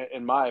rush,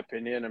 in my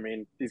opinion. I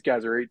mean, these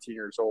guys are 18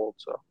 years old,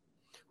 so.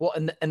 Well,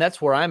 and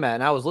that's where I'm at.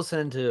 And I was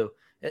listening to,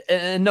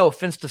 and no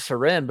offense to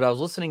Seren, but I was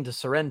listening to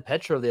Seren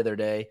Petro the other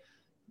day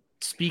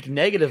speak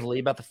negatively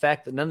about the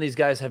fact that none of these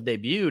guys have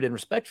debuted. And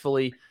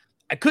respectfully,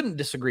 I couldn't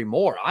disagree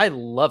more. I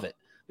love it,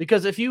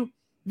 because if you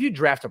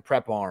draft a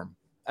prep arm,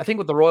 I think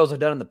what the Royals have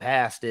done in the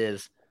past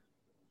is,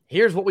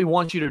 here's what we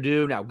want you to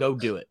do. Now go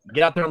do it.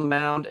 Get out there on the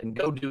mound and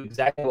go do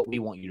exactly what we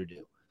want you to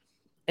do.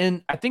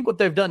 And I think what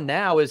they've done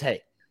now is,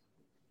 hey,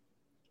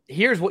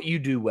 here's what you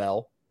do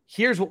well.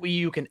 Here's what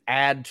you can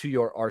add to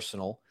your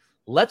arsenal.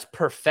 Let's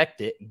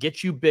perfect it,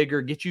 get you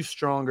bigger, get you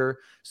stronger,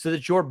 so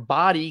that your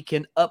body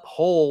can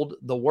uphold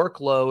the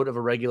workload of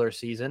a regular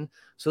season,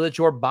 so that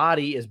your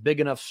body is big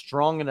enough,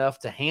 strong enough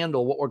to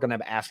handle what we're going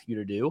to ask you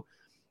to do.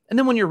 And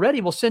then when you're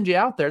ready, we'll send you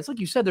out there. It's like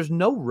you said, there's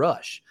no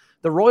rush.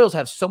 The Royals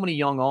have so many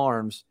young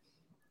arms,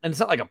 and it's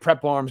not like a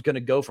prep arm is going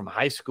to go from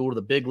high school to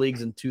the big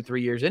leagues in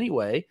 2-3 years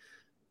anyway.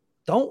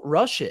 Don't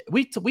rush it.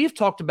 We have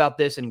talked about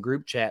this in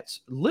group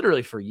chats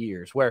literally for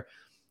years, where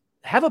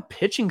have a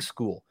pitching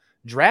school.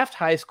 Draft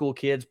high school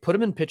kids, put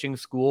them in pitching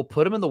school,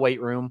 put them in the weight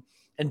room,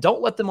 and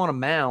don't let them on a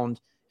mound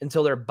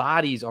until their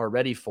bodies are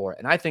ready for it.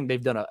 And I think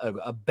they've done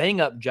a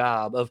bang-up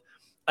job of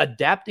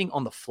adapting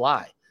on the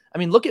fly. I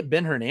mean, look at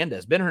Ben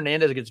Hernandez. Ben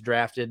Hernandez gets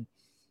drafted,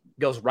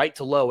 goes right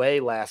to low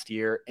A last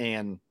year,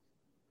 and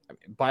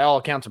by all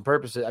accounts and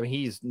purposes, I mean,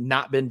 he's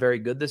not been very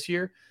good this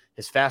year.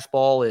 His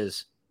fastball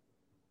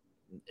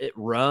it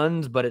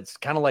runs, but it's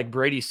kind of like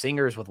Brady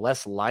Singer's with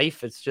less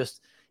life. It's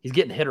just he's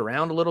getting hit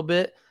around a little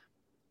bit.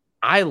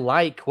 I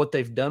like what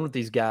they've done with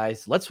these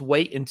guys. Let's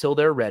wait until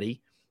they're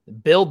ready,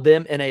 build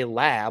them in a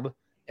lab,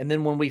 and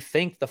then when we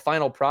think the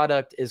final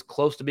product is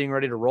close to being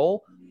ready to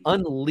roll,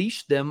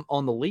 unleash them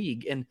on the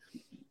league. And,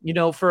 you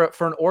know, for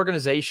an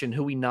organization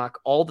who we knock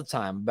all the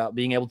time about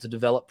being able to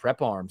develop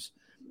prep arms,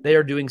 they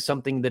are doing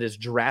something that is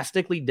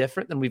drastically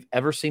different than we've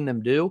ever seen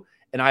them do,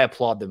 and I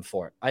applaud them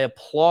for it. I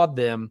applaud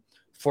them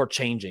for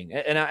changing.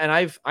 And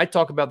I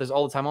talk about this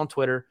all the time on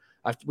Twitter.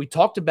 We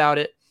talked about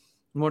it.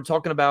 We're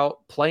talking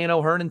about playing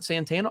O'Hearn and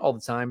Santana all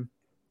the time.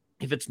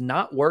 If it's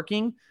not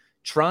working,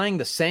 trying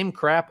the same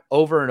crap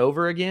over and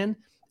over again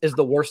is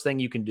the worst thing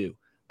you can do.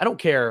 I don't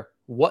care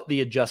what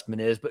the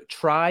adjustment is, but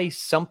try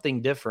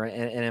something different.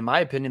 And in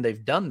my opinion,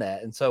 they've done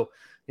that. And so,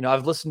 you know,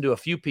 I've listened to a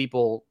few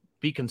people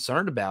be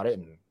concerned about it.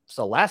 And it's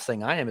the last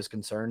thing I am is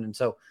concerned. And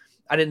so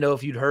I didn't know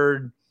if you'd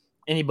heard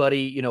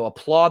anybody, you know,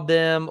 applaud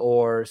them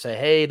or say,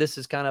 hey, this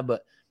is kind of,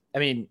 but I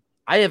mean,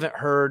 I haven't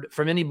heard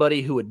from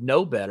anybody who would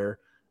know better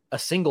a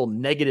single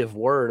negative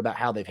word about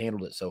how they've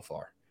handled it so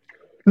far.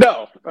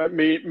 No,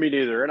 me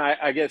neither. And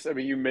I guess, I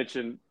mean, you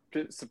mentioned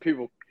some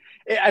people,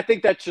 I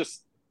think that's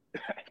just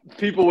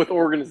people with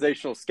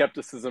organizational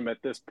skepticism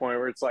at this point,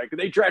 where it's like,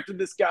 they drafted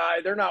this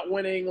guy, they're not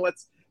winning.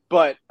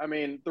 But I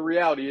mean, the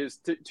reality is,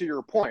 to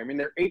your point, I mean,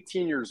 they're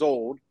 18 years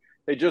old.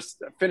 They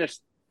just finished,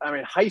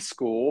 high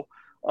school.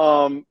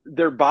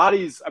 Their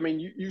bodies, I mean,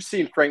 you've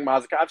seen Frank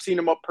Mazzucato. I've seen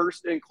him up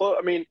close.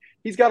 I mean,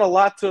 he's got a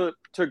lot to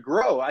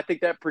grow. I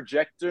think that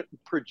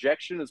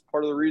projection is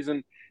part of the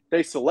reason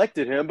they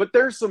selected him. But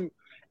there's some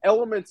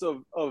elements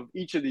of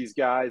each of these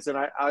guys, and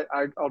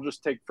I'll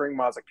just take Frank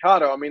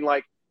Mazzucato. I mean,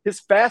 like,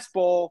 his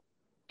fastball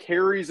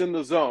carries in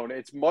the zone.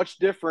 It's much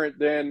different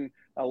than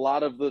a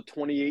lot of the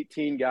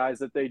 2018 guys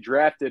that they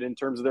drafted in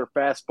terms of their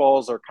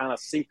fastballs are kind of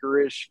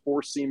sinker-ish,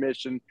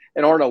 four-seam-ish, and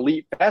aren't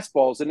elite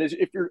fastballs. And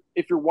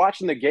if you're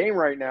watching the game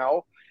right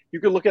now,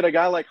 you could look at a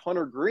guy like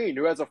Hunter Green,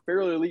 who has a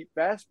fairly elite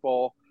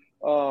fastball.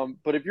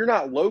 But if you're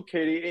not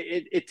locating,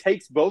 it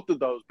takes both of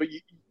those. But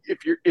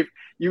if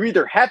you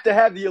either have to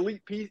have the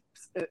elite piece,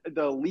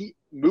 the elite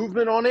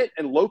movement on it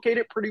and locate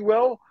it pretty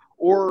well,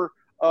 or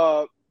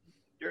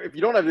if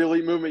you don't have the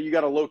elite movement, you got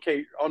to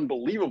locate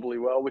unbelievably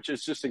well, which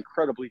is just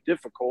incredibly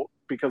difficult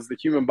because the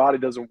human body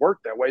doesn't work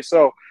that way.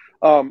 So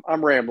I'm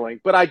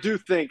rambling, but I do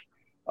think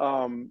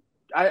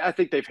I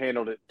think they've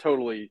handled it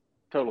totally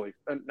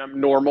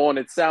normal. And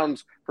it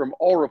sounds from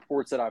all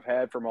reports that I've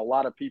had from a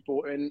lot of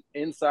people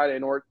inside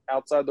and or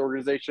outside the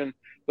organization,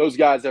 those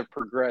guys have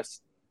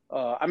progressed.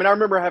 I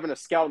remember having a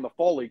scout in the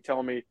fall league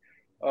telling me,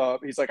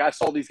 he's like, I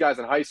saw these guys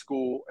in high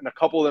school, and a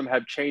couple of them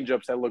have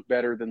changeups that look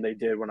better than they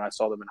did when I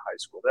saw them in high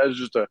school. That was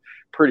just a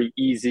pretty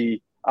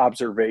easy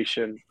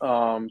observation.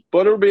 But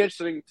it'll be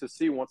interesting to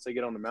see once they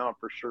get on the mound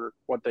for sure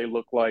what they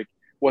look like,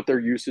 what their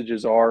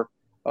usages are,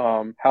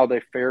 how they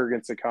fare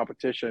against the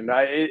competition.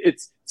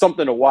 It's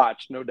something to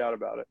watch, no doubt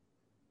about it.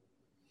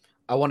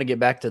 I want to get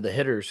back to the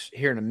hitters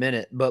here in a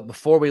minute, but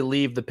before we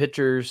leave the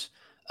pitchers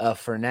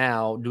for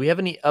now, do we have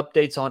any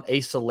updates on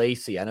Asa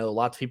Lacy? I know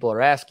lots of people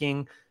are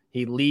asking.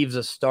 He leaves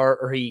a start,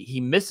 or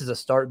he misses a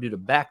start due to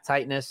back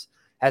tightness.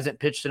 Hasn't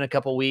pitched in a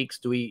couple weeks.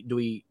 Do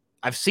we?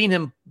 I've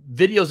seen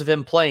videos of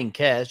him playing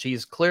catch.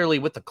 He's clearly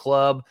with the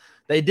club.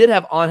 They did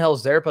have Angel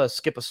Zerpa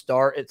skip a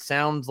start. It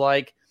sounds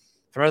like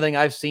from everything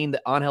I've seen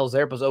that Angel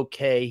Zerpa's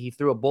okay. He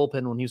threw a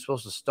bullpen when he was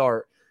supposed to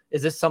start.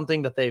 Is this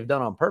something that they've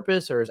done on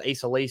purpose, or is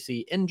Asa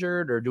Lacy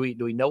injured, or do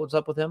we know what's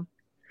up with him?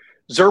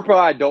 Zerpa,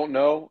 I don't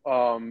know,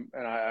 and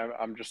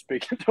I'm just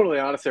speaking totally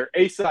honest here.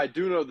 Asa, I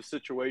do know the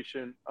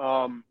situation.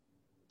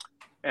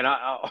 And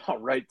I'll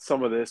write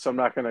some of this, so I'm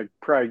not going to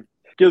probably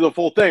give the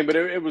full thing, but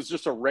it was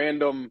just a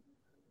random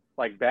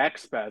back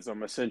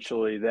spasm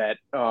essentially that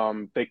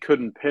they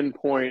couldn't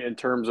pinpoint in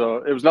terms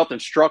of – it was nothing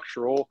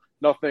structural,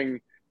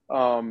 nothing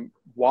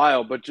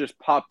wild, but just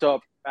popped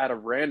up out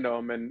of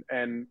random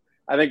and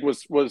I think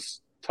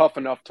was tough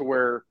enough to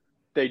where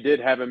they did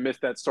have him miss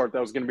that start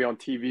that was going to be on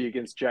TV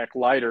against Jack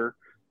Leiter.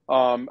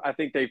 I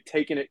think they've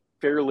taken it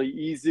fairly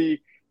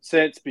easy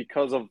since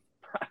because of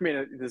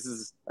this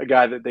is a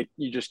guy that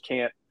you just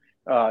can't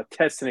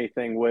test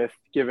anything with,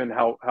 given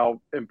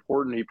how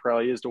important he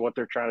probably is to what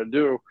they're trying to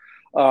do.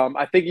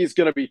 I think he's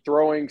going to be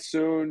throwing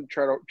soon,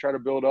 try to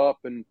build up,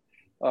 and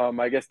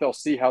I guess they'll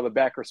see how the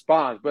back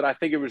responds. But I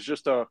think it was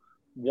just a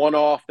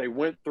one-off. They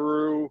went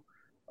through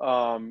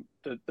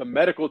the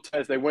medical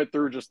test. They went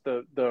through just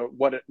the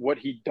what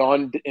he'd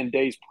done in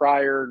days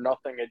prior.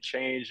 Nothing had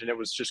changed, and it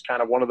was just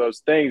kind of one of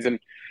those things.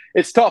 And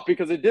it's tough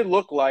because it did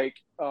look like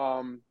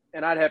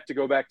and I'd have to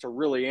go back to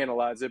really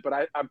analyze it, but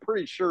I'm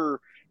pretty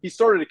sure he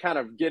started to kind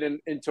of get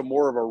into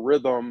more of a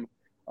rhythm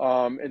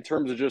in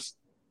terms of just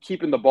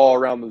keeping the ball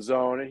around the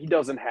zone. And he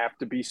doesn't have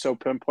to be so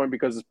pinpoint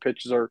because his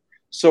pitches are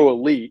so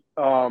elite.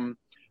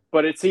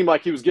 But it seemed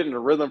like he was getting a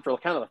rhythm for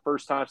kind of the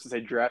first time since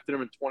they drafted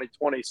him in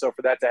 2020. So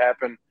for that to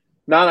happen,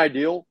 not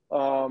ideal.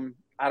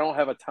 I don't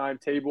have a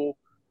timetable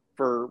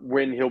for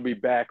when he'll be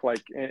back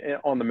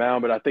on the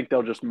mound, but I think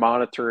they'll just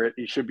monitor it.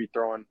 He should be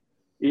throwing.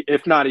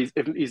 If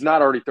he's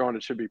not already throwing,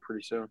 it should be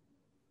pretty soon.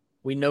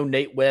 We know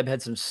Nate Webb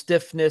had some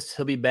stiffness.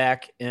 He'll be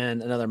back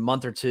in another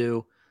month or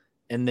two.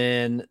 And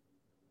then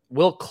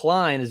Will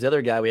Klein is the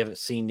other guy we haven't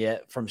seen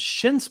yet from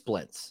shin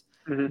splints.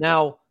 Mm-hmm.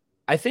 Now,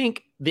 I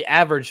think the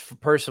average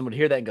person would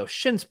hear that and go,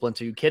 shin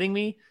splints, are you kidding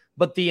me?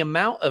 But the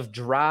amount of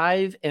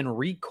drive and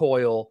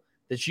recoil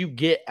that you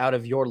get out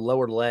of your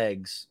lower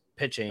legs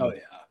pitching,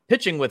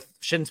 pitching with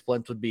shin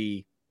splints would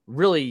be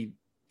really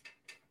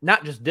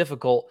not just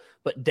difficult,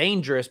 but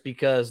dangerous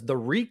because the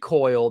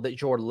recoil that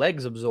your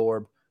legs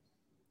absorb,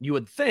 you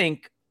would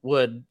think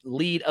would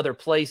lead other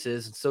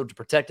places. So to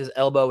protect his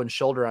elbow and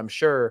shoulder, I'm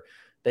sure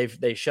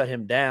they shut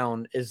him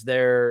down. Have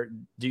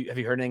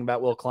you heard anything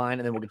about Will Klein?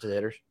 And then we'll get to the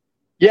hitters.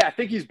 Yeah, I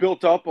think he's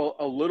built up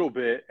a little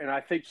bit, and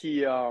I think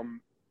he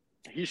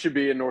should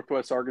be in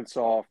Northwest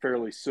Arkansas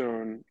fairly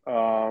soon,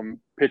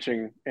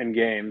 pitching in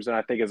games, and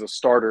I think as a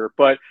starter.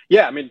 But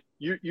yeah,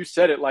 you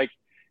said it,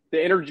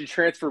 the energy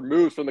transfer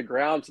moves from the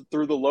ground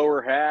through the lower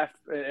half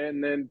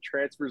and then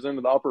transfers into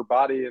the upper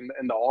body and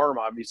the arm,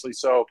 obviously.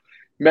 So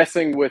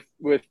messing with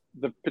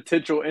the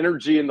potential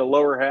energy in the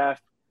lower half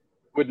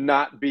would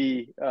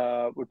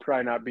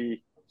probably not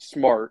be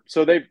smart.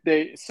 So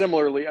they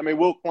similarly,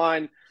 Will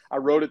Klein, I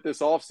wrote it this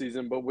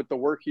offseason, but with the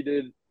work he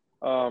did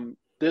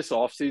this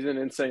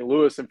offseason in St.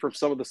 Louis and from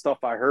some of the stuff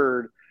I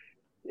heard,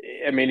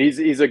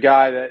 he's a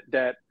guy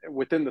that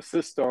within the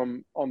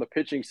system on the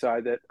pitching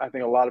side that I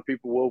think a lot of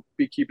people will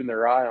be keeping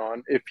their eye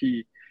on if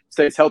he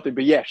stays healthy.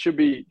 But yeah, should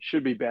be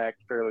back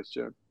fairly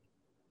soon.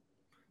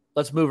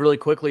 Let's move really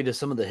quickly to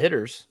some of the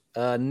hitters.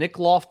 Nick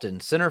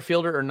Lofton, center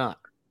fielder or not?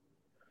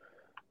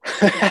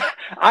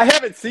 I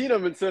haven't seen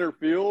him in center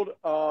field,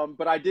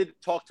 but I did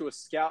talk to a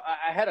scout.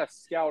 I had a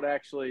scout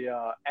actually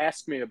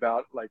ask me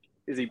about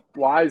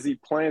why is he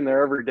playing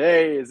there every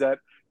day? Is that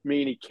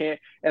mean he can't.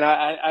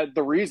 And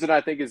the reason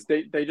I think is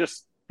they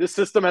just, this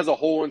system has a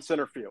hole in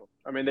center field.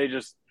 I mean, they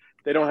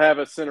don't have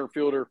a center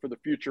fielder for the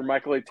future.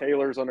 Michael A.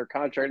 Taylor's under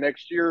contract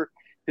next year.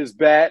 His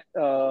bat,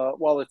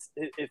 while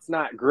it's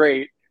not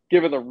great,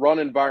 given the run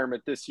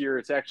environment this year,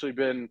 it's actually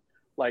been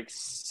like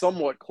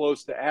somewhat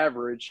close to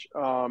average,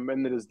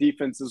 and that his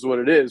defense is what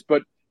it is.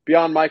 But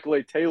beyond Michael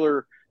A.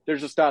 Taylor,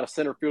 there's just not a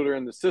center fielder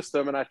in the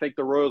system, and I think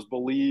the Royals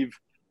believe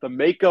the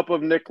makeup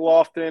of Nick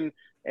Lofton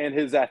and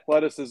his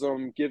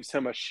athleticism gives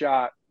him a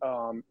shot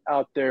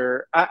out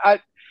there.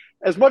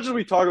 As much as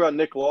we talk about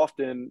Nick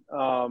Lofton,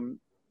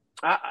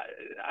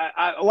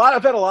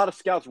 I've had a lot of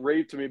scouts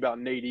rave to me about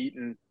Nate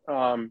Eaton,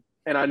 and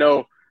I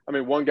know, I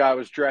mean, one guy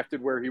was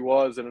drafted where he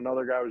was, and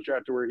another guy was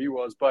drafted where he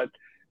was. But I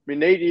mean,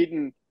 Nate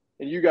Eaton,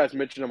 and you guys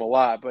mention him a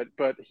lot, but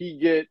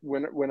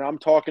when I'm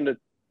talking to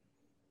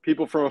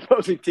people from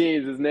opposing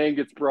teams, his name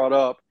gets brought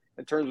up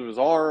in terms of his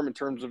arm, in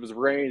terms of his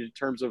range, in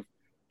terms of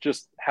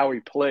just how he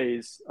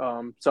plays.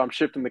 So I'm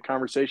shifting the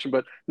conversation.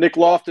 But Nick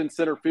Lofton,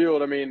 center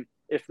field, I mean,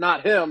 if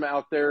not him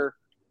out there,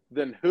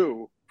 then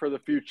who for the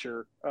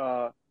future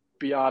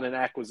beyond an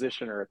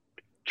acquisition or a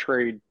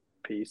trade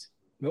piece?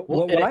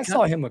 Well, when I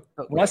saw him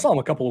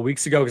a couple of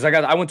weeks ago, because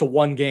I went to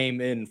one game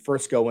in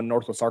Frisco when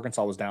Northwest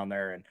Arkansas was down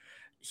there, and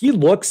he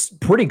looks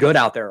pretty good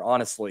out there,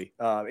 honestly.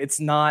 It's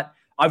not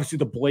obviously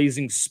the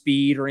blazing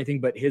speed or anything,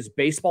 but his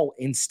baseball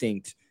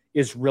instinct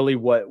is really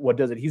what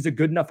does it. He's a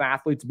good enough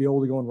athlete to be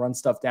able to go and run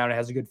stuff down. It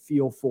has a good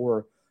feel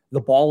for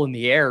the ball in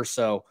the air.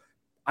 So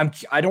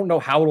I don't know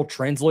how it'll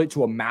translate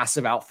to a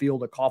massive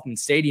outfield at Kauffman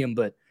Stadium,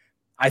 but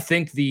I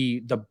think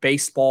the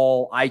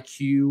baseball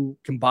IQ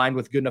combined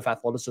with good enough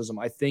athleticism,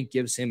 I think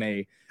gives him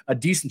a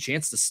decent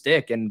chance to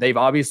stick. And they've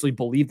obviously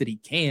believed that he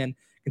can,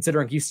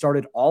 considering he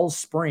started all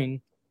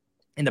spring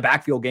in the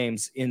backfield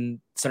games in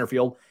center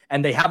field,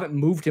 and they haven't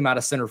moved him out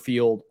of center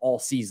field all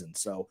season.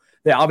 So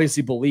they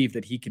obviously believe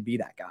that he could be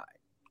that guy.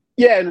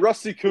 Yeah, and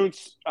Rusty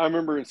Kuntz, I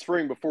remember in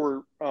spring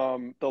before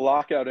the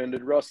lockout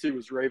ended, Rusty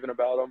was raving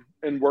about him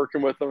and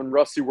working with him, and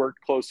Rusty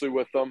worked closely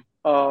with them.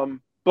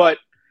 But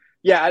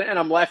yeah, and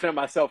I'm laughing at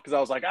myself because I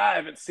was like, I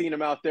haven't seen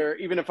him out there.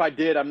 Even if I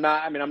did, I'm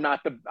not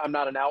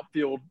an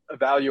outfield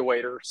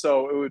evaluator,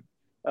 so it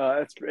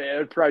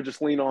would probably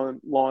just lean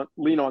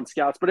on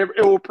scouts. But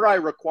it will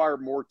probably require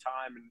more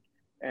time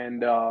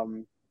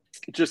and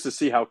just to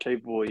see how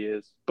capable he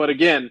is. But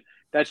again,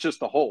 that's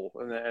just the hole,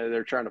 and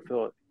they're trying to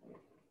fill it.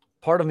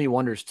 Part of me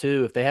wonders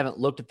too if they haven't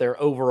looked at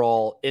their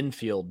overall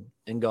infield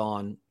and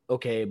gone,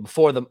 okay,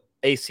 before the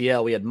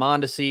ACL, we had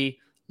Mondesi,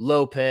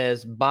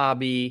 Lopez,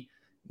 Bobby.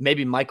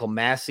 Maybe Michael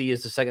Massey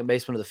is the second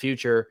baseman of the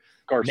future.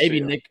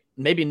 Garcia.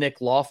 Maybe Nick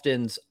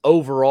Lofton's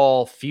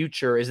overall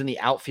future is in the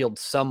outfield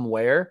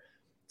somewhere.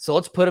 So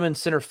let's put him in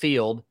center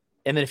field.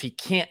 And then if he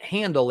can't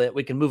handle it,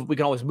 we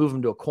can always move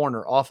him to a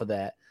corner off of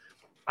that.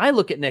 I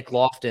look at Nick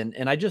Lofton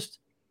and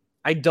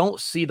I don't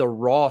see the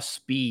raw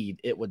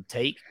speed it would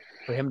take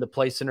for him to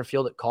play center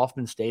field at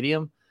Kauffman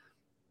Stadium.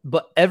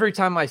 But every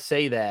time I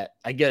say that,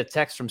 I get a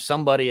text from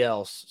somebody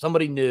else,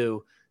 somebody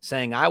new,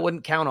 saying I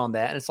wouldn't count on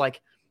that. And it's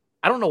like,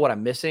 I don't know what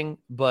I'm missing,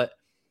 but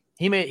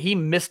he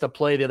missed a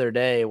play the other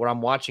day where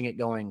I'm watching it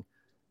going,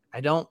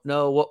 I don't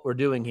know what we're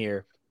doing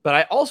here. But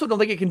I also don't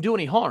think it can do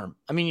any harm.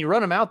 I mean, you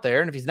run him out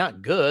there, and if he's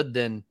not good,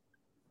 then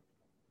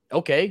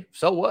okay,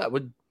 so what?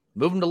 Would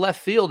move him to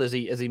left field as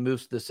he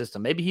moves to the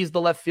system. Maybe he's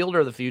the left fielder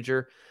of the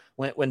future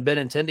when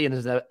Benintendi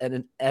is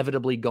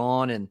inevitably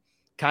gone and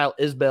Kyle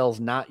Isbell's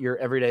not your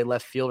everyday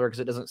left fielder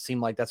because it doesn't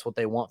seem like that's what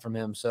they want from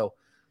him. So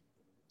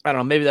I don't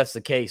know, maybe that's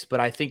the case,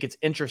 but I think it's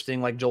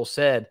interesting, like Joel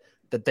said,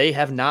 that they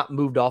have not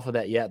moved off of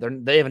that yet.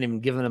 They haven't even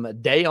given him a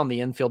day on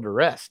the infield to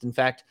rest. In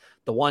fact,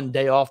 the one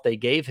day off they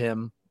gave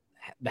him,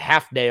 the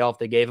half day off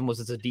they gave him was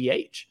as a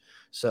DH.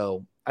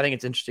 So I think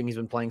it's interesting. He's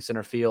been playing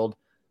center field.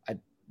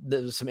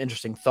 There's some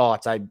interesting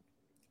thoughts. I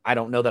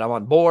don't know that I'm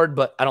on board,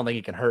 but I don't think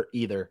it can hurt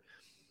either.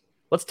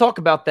 Let's talk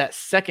about that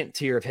second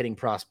tier of hitting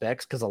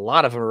prospects because a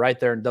lot of them are right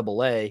there in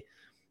Double-A.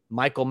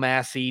 Michael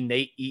Massey,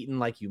 Nate Eaton,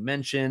 like you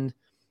mentioned,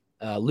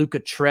 Luca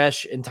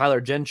Tresh and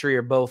Tyler Gentry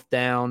are both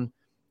down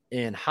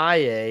in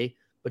High A,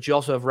 but you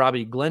also have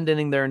Robbie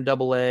Glendening there in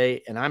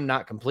Double-A, and I'm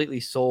not completely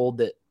sold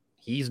that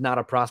he's not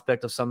a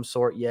prospect of some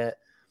sort yet.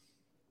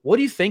 What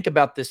do you think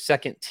about this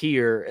second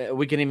tier?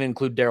 We can even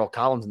include Darryl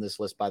Collins in this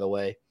list, by the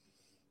way.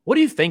 What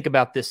do you think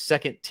about this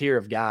second tier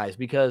of guys?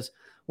 Because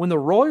when the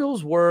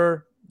Royals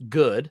were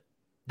good,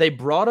 they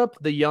brought up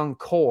the young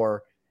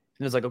core,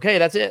 and it's like, okay,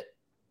 that's it.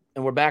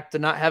 And we're back to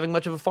not having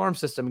much of a farm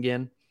system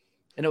again.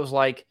 And it was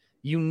like,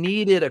 you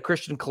needed a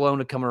Christian Colon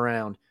to come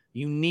around.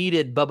 You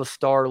needed Bubba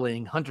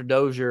Starling, Hunter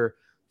Dozier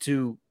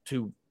to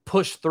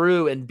push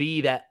through and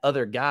be that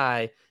other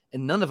guy,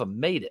 and none of them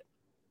made it.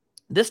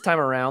 This time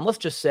around, let's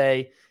just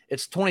say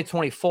it's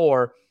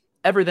 2024.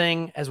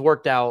 Everything has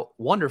worked out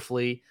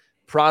wonderfully.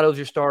 Prado's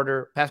your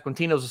starter.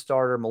 Pasquantino's a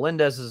starter.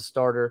 Melendez is a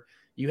starter.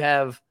 You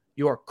have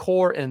your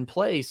core in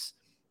place.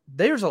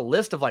 There's a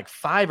list of like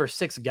 5 or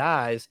 6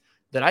 guys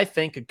that I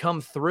think could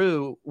come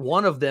through,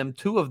 one of them,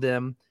 2 of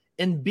them,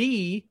 and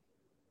be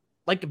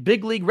like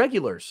big league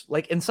regulars,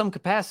 like in some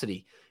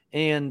capacity.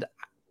 And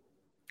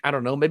I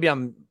don't know, maybe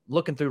I'm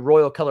looking through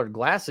royal colored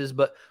glasses,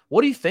 but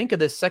what do you think of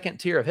this second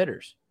tier of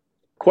hitters?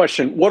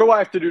 Question: what do I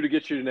have to do to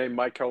get you to name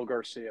Michael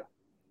Garcia?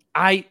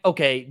 I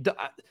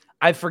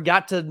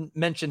forgot to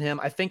mention him.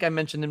 I think I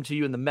mentioned him to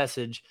you in the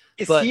message.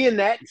 Is he in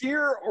that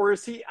tier, or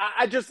is he?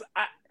 I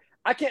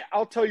can't.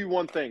 I'll tell you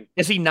one thing.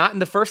 Is he not in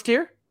the first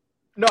tier?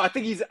 No, I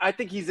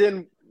think he's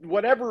in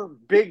whatever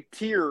big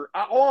tier.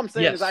 All I'm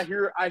saying is I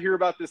hear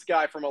about this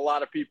guy from a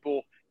lot of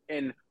people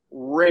in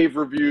rave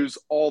reviews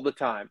all the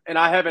time, and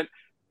I haven't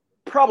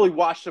probably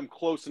watched him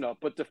close enough.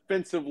 But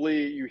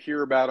defensively, you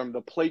hear about him.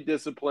 The plate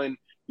discipline,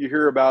 you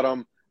hear about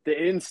him.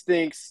 The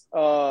instincts,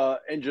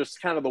 and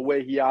just kind of the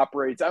way he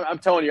operates. I'm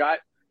telling you,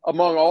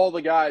 among all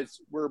the guys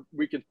we're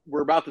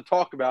about to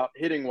talk about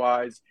hitting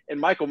wise, and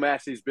Michael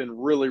Massey's been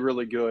really,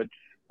 really good.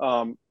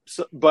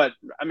 But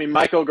I mean,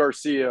 Michael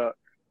Garcia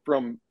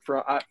from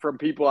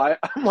people I'm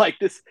like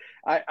this.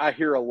 I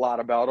hear a lot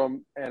about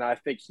him, and I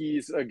think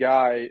he's a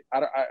guy.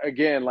 I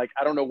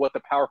don't know what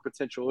the power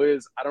potential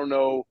is. I don't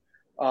know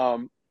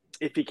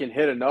if he can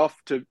hit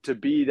enough to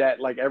be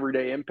that like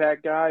everyday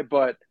impact guy,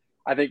 but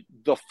I think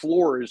the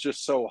floor is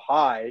just so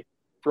high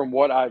from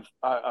what I've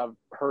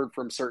heard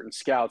from certain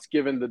scouts,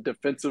 given the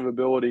defensive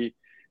ability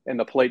and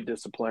the plate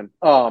discipline.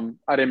 I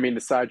didn't mean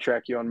to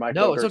sidetrack you on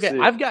Michael. No, it's okay.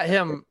 I've got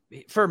him.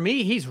 For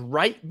me, he's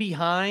right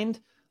behind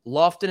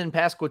Lofton and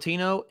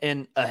Pasquantino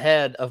and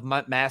ahead of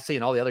Massey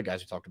and all the other guys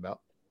we talked about.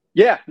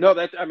 Yeah, no,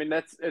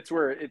 that's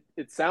where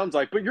it sounds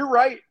like. But you're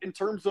right in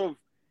terms of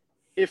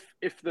if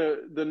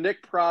the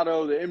Nick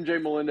Prado, the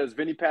MJ Melendez,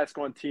 Vinny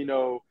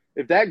Pasquantino,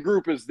 if that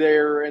group is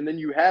there, and then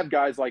you have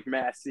guys like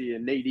Massey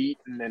and Nate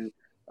Eaton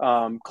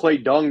and Clay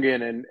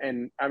Dungan,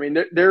 and I mean,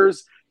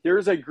 there's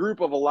a group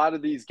of a lot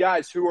of these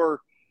guys who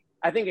are,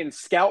 I think in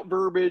scout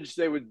verbiage,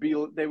 they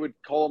would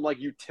call them like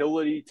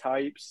utility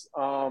types.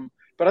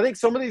 But I think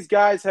some of these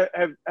guys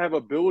have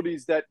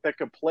abilities that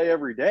could play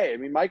every day. I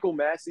mean, Michael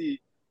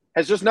Massey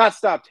has just not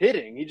stopped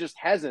hitting. He just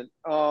hasn't.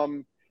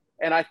 And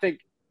I think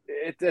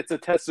it's a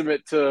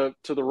testament to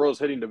the Royals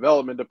hitting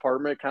development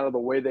department, kind of the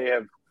way they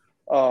have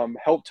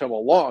helped him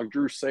along.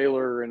 Drew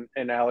Saylor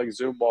and Alec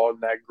Zumwalt in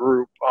that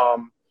group.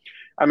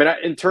 I mean,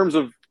 in terms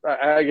of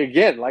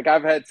again, like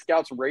I've had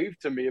scouts rave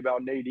to me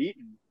about Nate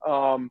Eaton.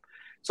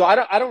 So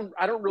I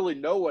don't really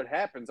know what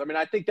happens. I mean,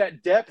 I think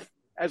that depth,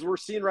 as we're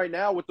seeing right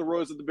now with the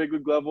Royals at the big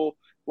league level,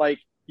 like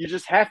you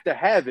just have to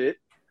have it,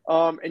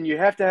 and you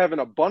have to have an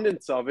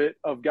abundance of it,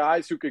 of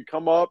guys who could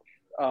come up,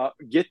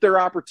 get their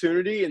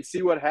opportunity, and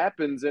see what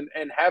happens, and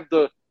have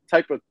the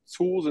type of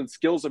tools and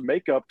skills and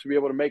makeup to be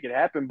able to make it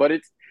happen. But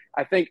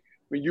I think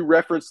when you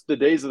reference the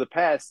days of the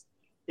past,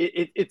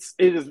 it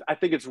is. I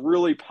think it's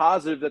really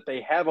positive that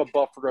they have a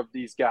buffer of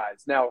these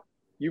guys. Now,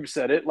 you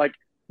said it, like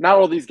not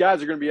all these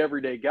guys are going to be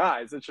everyday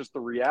guys. It's just the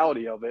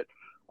reality of it.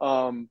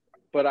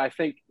 But I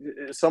think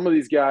some of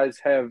these guys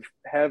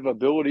have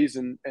abilities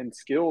and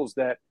skills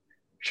that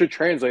should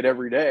translate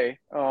every day.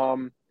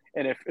 And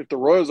if the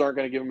Royals aren't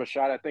going to give them a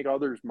shot, I think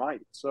others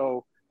might.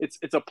 So it's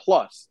a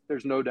plus.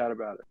 There's no doubt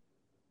about it.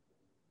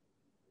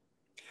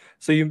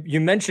 So you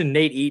mentioned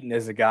Nate Eaton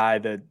as a guy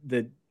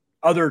that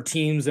other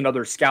teams and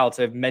other scouts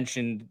have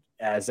mentioned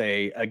as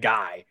a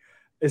guy.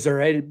 Is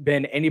there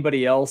been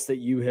anybody else that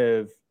you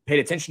have paid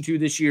attention to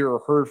this year or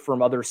heard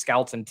from other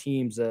scouts and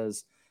teams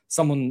as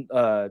someone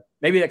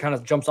maybe that kind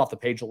of jumps off the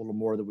page a little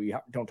more that we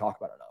don't talk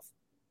about enough?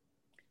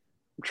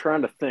 I'm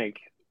trying to think.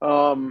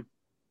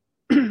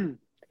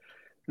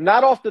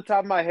 Not off the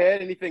top of my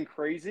head, anything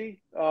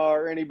crazy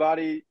or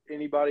anybody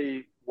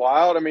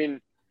wild. I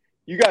mean,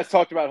 you guys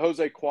talked about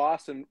Jose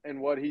Cuas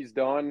and what he's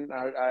done.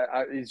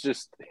 He's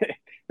just –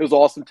 it was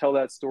awesome to tell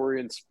that story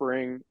in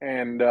spring,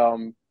 and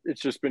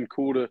it's just been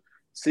cool to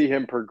see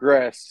him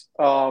progress.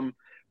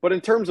 But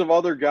in terms of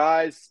other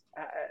guys,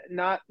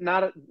 not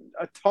a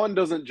ton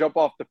doesn't jump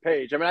off the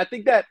page. I mean, I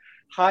think that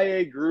high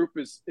A group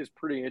is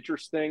pretty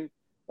interesting.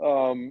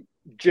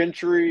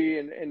 Gentry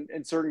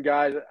and certain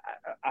guys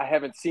I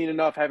haven't seen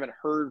enough, haven't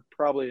heard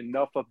probably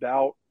enough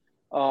about.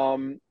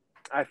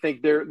 I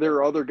think there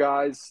are other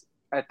guys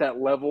at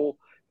that level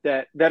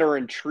that are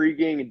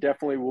intriguing and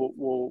definitely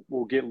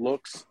will get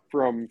looks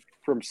from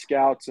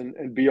scouts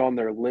and be on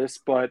their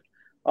list. But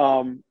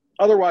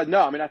otherwise,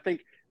 no. I mean, I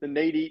think the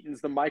Nate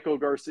Eatons, the Michael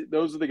Garcia,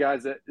 those are the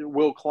guys that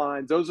Will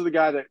Kleins, those are the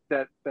guys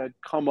that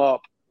come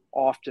up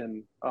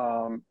often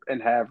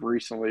and have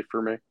recently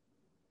for me.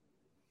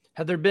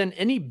 Have there been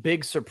any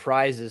big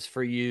surprises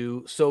for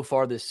you so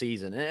far this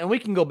season? And we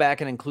can go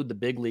back and include the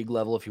big league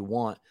level if you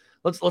want.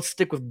 Let's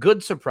stick with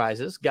good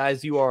surprises.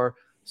 Guys you are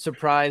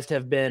surprised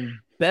have been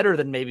better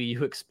than maybe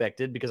you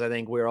expected, because I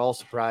think we're all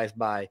surprised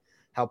by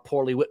how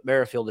poorly Whit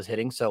Merrifield is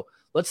hitting. So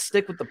let's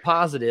stick with the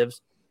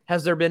positives.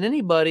 Has there been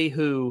anybody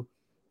who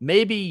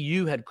maybe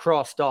you had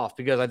crossed off?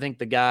 Because I think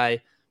the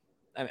guy,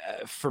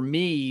 for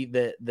me,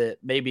 that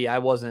maybe I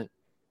wasn't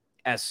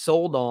as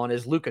sold on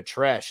is Luca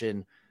Tresh.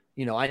 And,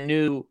 you know, I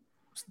knew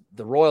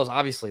the Royals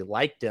obviously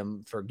liked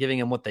him for giving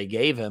him what they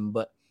gave him,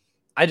 but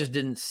I just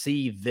didn't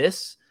see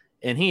this.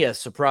 And he has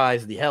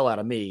surprised the hell out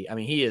of me. I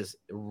mean, he is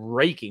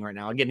raking right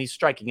now. Again, he's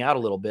striking out a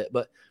little bit,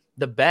 but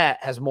the bat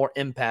has more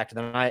impact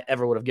than I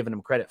ever would have given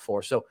him credit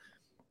for. So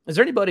is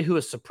there anybody who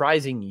is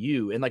surprising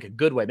you in like a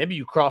good way? Maybe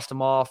you crossed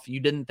him off, you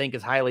didn't think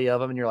as highly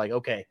of him, and you're like,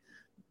 okay,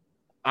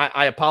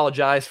 I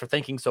apologize for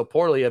thinking so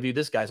poorly of you.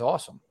 This guy's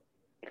awesome.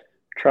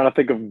 Trying to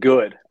think of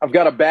good. I've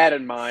got a bad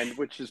in mind,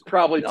 which is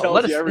probably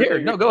tells you everything.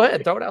 Here, no, go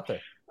ahead. Throw it out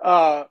there.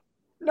 No,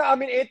 I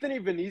mean, Anthony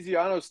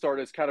Veneziano's start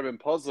has kind of been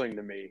puzzling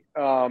to me.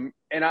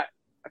 And I've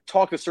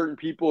talked to certain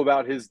people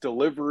about his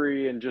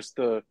delivery and just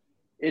the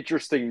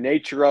interesting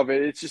nature of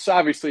it. It's just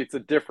obviously it's a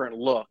different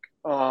look.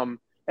 And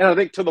I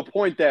think to the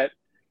point that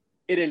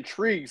it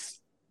intrigues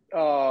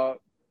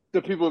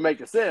the people who make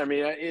this in. I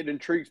mean, it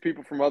intrigues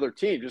people from other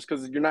teams just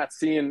because you're not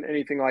seeing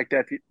anything like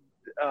that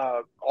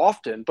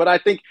often. But I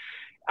think,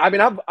 I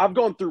mean, I've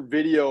gone through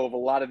video of a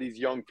lot of these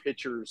young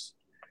pitchers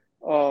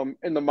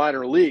in the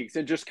minor leagues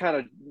and just kind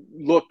of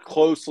looked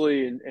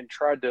closely and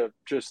tried to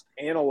just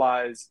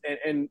analyze.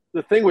 And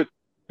the thing with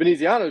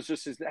Veneziano is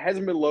just it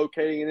hasn't been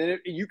locating, and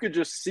you could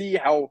just see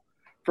how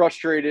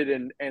frustrated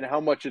and how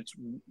much it's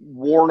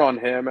worn on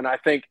him. And I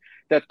think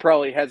that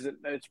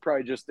it's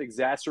probably just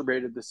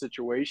exacerbated the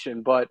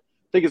situation. But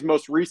I think his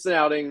most recent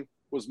outing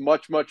was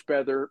much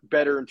better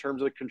in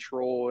terms of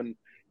control, and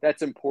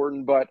that's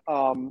important. But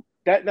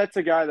that's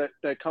a guy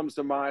that comes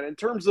to mind in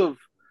terms of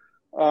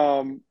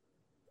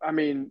I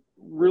mean,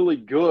 really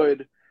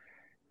good.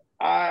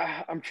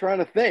 I'm trying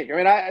to think. I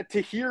mean,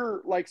 to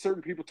hear like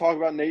certain people talk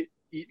about Nate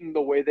Eaton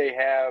the way they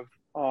have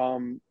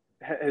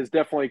has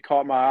definitely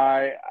caught my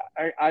eye.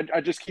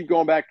 I just keep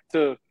going back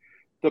to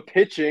the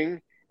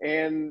pitching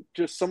and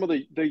just some of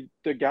the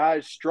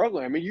guys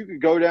struggling. I mean, you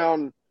could go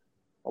down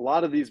a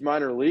lot of these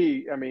minor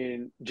league. I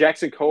mean,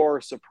 Jackson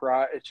Kowar,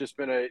 surprise. It's just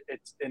been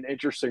it's an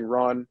interesting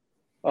run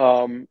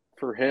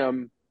for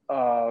him.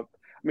 I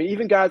mean,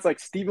 even guys like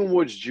Steven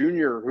Woods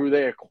Jr., who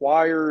they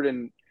acquired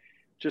and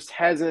just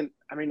hasn't.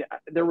 I mean,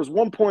 there was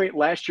one point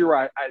last year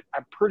where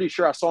I'm pretty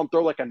sure I saw him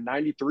throw like a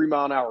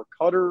 93-mile-an-hour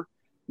cutter.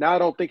 Now I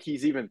don't think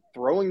he's even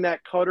throwing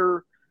that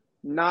cutter.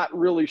 Not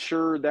really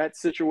sure that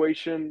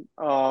situation.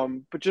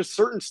 But just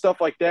certain stuff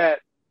like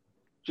that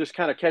just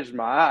kind of catches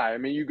my eye. I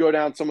mean, you go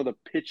down some of the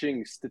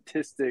pitcher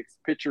statistics.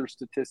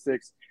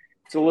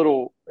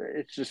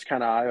 It's just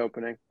kind of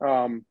eye-opening.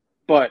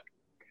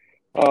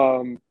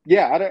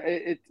 Yeah,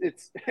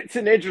 it's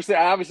an interesting.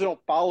 I obviously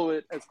don't follow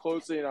it as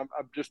closely, and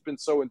I've just been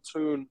so in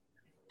tune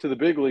to the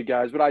big league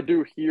guys. But I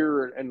do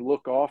hear and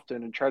look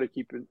often and try to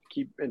keep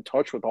in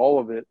touch with all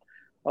of it.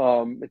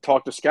 And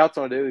talk to scouts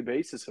on a daily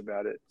basis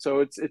about it. So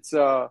it's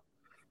an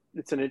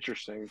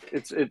interesting.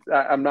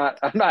 I'm not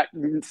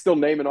still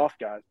naming off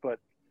guys, but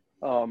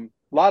a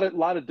lot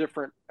of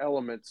different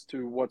elements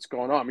to what's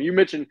going on. I mean, you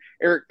mentioned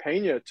Eric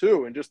Pena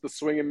too, and just the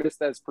swing and miss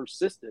that's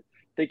persisted.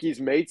 I think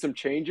he's made some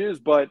changes,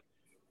 but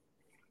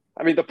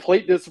I mean, the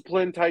plate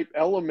discipline type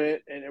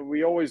element, and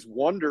I always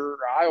wonder,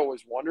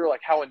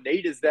 like how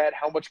innate is that?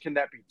 How much can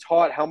that be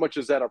taught? How much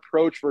is that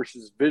approach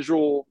versus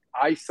visual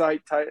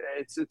eyesight type?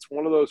 It's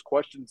one of those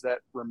questions that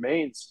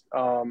remains.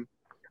 I'm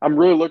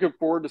really looking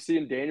forward to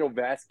seeing Daniel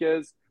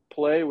Vasquez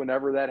play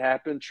whenever that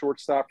happens,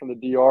 shortstop from the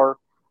DR.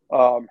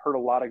 Heard a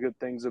lot of good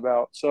things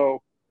about.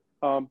 So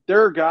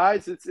there are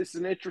guys, it's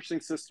an interesting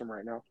system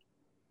right now.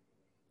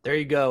 There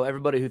you go.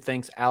 Everybody who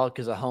thinks Alec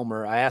is a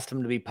homer, I asked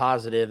him to be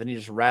positive, and he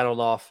just rattled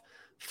off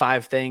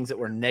 5 things that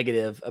were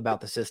negative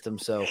about the system.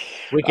 So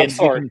we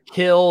can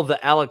kill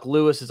the Alec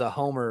Lewis is a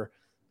homer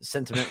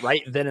sentiment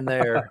right then and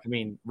there. I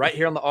mean, right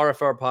here on the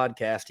RFR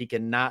podcast, he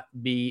cannot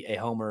be a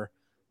homer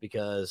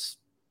because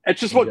it's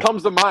just what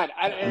comes to mind.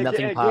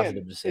 Nothing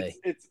positive to say.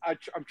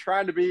 I'm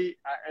trying to be.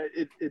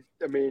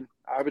 I mean,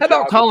 I have a how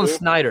about Colin to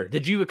Snyder?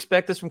 Did you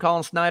expect this from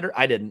Colin Snyder?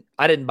 I didn't.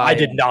 I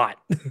did not.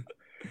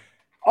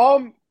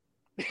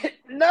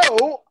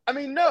 No, I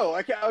mean, no,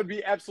 I would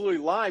be absolutely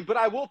lying. But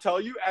I will tell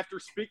you,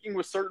 after speaking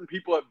with certain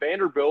people at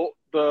Vanderbilt,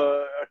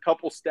 a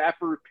couple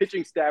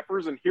pitching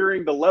staffers, and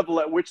hearing the level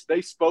at which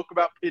they spoke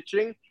about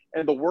pitching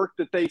and the work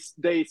that they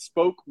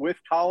spoke with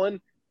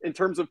Colin in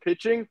terms of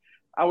pitching,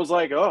 I was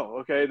like, oh,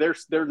 okay,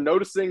 they're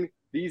noticing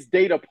these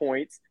data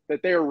points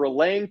that they are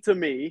relaying to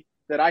me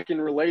that I can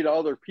relay to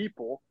other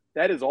people.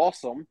 That is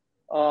awesome.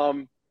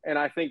 And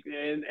I think,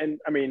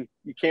 and I mean,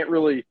 you can't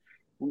really.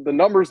 The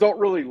numbers don't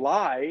really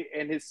lie,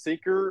 and his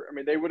sinker, I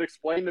mean, they would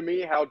explain to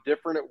me how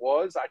different it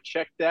was. I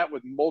checked that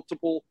with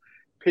multiple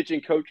pitching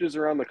coaches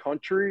around the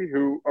country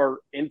who are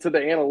into the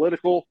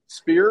analytical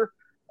sphere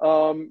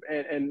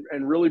and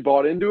really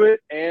bought into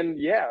it. And,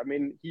 yeah, I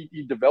mean,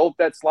 he developed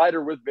that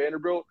slider with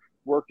Vanderbilt,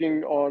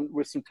 working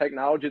with some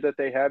technology that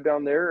they have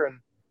down there.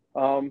 And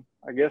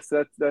I guess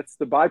that's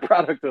the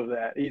byproduct of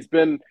that. He's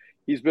been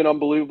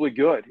unbelievably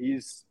good.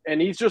 He's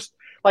just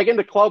like in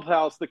the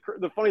clubhouse.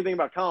 The funny thing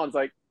about Colin's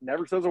like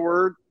never says a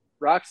word,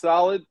 rock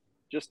solid,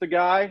 just a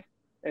guy,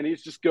 and he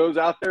just goes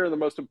out there in the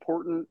most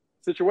important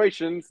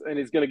situations, and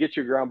he's going to get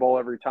you a ground ball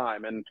every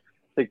time. And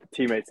I think the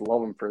teammates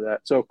love him for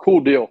that. So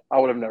cool deal. I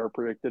would have never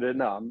predicted it.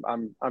 No,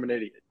 I'm an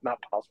idiot. Not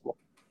possible.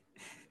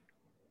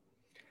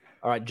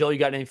 All right, Joel, you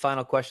got any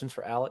final questions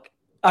for Alec?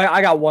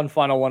 I got one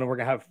final one, and we're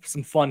gonna have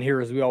some fun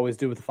here as we always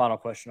do with the final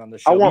question on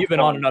this show. You've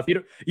been on enough.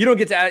 You don't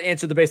get to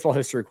answer the baseball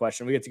history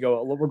question. We get to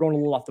go. We're going a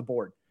little off the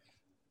board.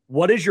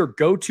 What is your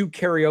go-to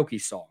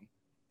karaoke song?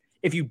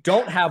 If you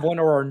don't have one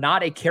or are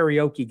not a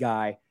karaoke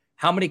guy,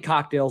 how many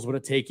cocktails would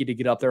it take you to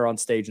get up there on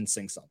stage and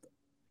sing something?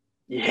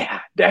 Yeah,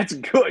 that's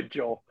good,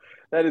 Joel.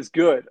 That is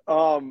good.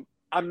 I'm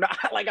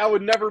not like I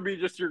would never be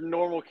just your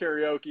normal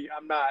karaoke.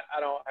 I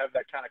don't have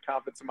that kind of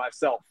confidence in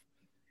myself.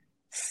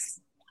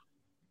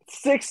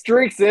 6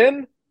 drinks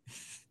in,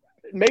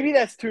 maybe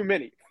that's too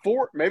many.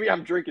 4, maybe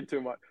I'm drinking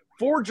too much.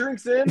 4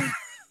 drinks in,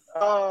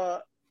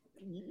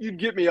 you'd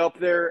get me up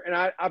there. And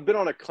I've been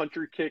on a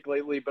country kick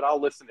lately, but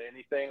I'll listen to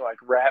anything, like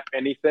rap,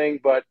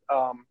 anything, but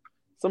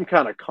some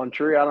kind of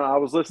country. I don't know. I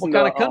was listening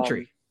what kind of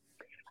country?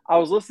 I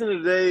was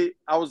listening today.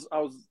 I was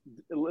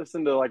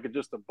listening to like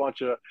just a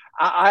bunch of.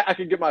 I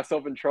could get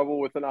myself in trouble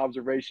with an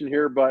observation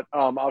here, but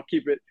I'll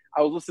keep it.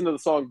 I was listening to the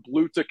song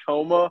 "Blue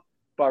Tacoma"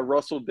 by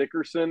Russell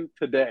Dickerson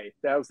today.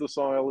 That was the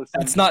song I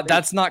listened.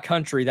 That's not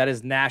country. That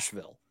is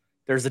Nashville.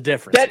 There's a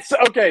difference. That's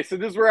okay. So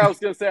this is where I was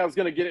going to say I was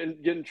going to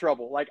get in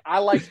trouble. Like I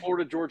like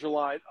Florida Georgia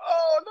Line.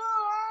 Oh no.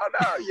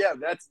 Yeah,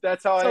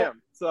 that's how I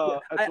am. So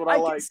that's what I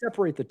like. I can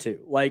separate the two.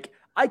 Like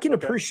I can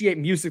appreciate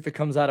music that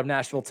comes out of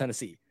Nashville,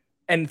 Tennessee,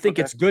 and think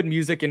it's good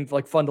music and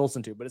like fun to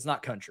listen to, but it's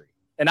not country.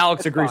 And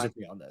Alex agrees with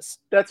me on this.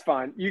 That's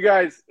fine. You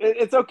guys,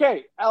 it's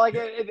okay. I like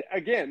it.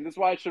 Again, this is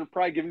why I should have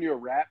probably given you a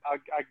rap.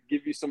 I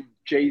give you some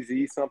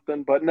Jay-Z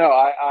something, but no,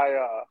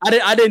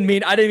 I didn't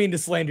mean to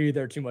slander you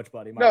there too much,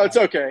 buddy. No, it's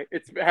okay.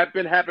 It's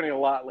been happening a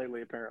lot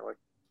lately, apparently.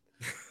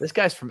 This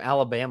guy's from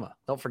Alabama.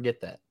 Don't forget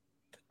that.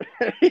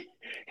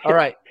 All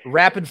right,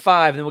 rapid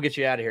 5, and then we'll get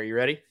you out of here. You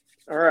ready?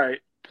 All right.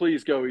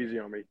 Please go easy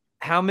on me.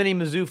 How many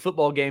Mizzou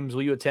football games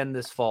will you attend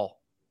this fall?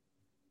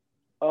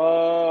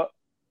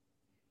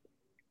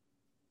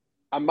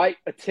 I might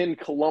attend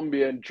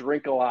Columbia and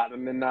drink a lot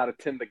and then not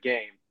attend the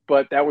game.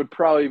 But that would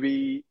probably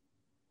be,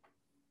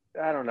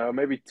 I don't know,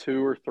 maybe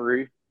 2 or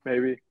 3,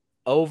 maybe.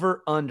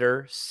 Over,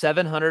 under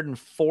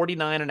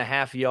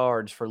 749.5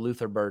 yards for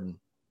Luther Burden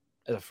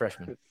as a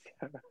freshman.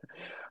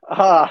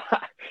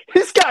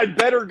 This guy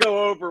better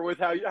go over with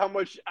how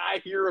much I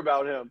hear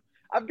about him.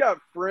 I've got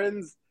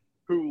friends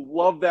who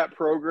love that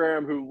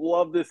program, who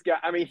love this guy.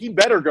 I mean, he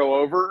better go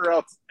over or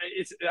else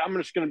I'm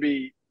just going to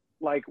be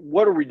like,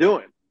 what are we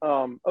doing?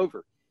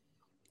 Over.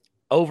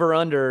 Over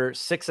under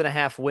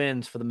 6.5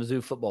 wins for the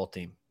Mizzou football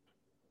team.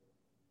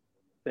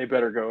 They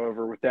better go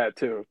over with that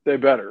too. They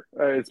better.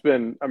 It's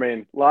been,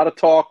 a lot of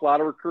talk, a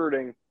lot of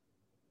recruiting.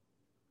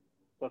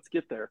 Let's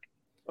get there.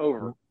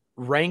 Over.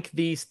 Rank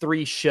these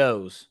 3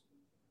 shows: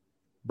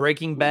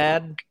 Breaking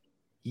Bad,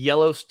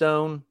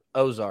 Yellowstone,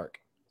 Ozark.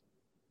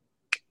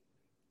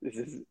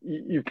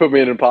 You put me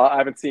in a pot. I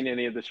haven't seen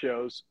any of the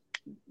shows.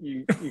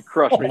 You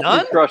crushed me. None?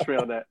 You crushed me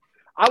on that.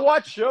 I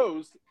watch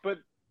shows, but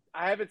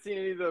I haven't seen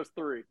any of those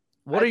 3.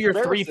 What are your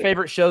 3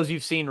 favorite shows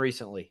you've seen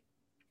recently?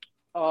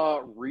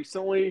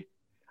 Recently,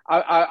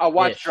 I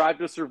watched Drive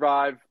to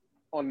Survive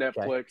on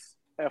Netflix.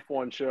 Okay.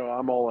 F1 show.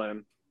 I'm all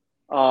in.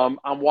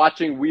 I'm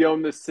watching We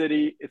Own This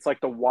City. It's like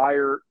the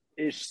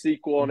Wire-ish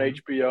sequel on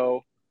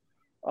HBO.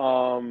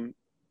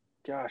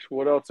 Gosh,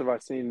 what else have I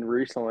seen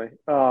recently?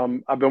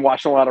 I've been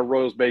watching a lot of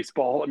Royals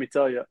baseball, let me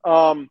tell you.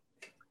 I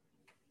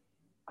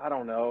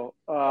don't know.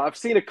 I've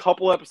seen a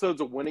couple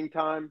episodes of Winning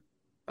Time.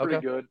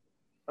 Pretty good.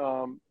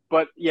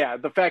 But, yeah,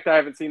 the fact I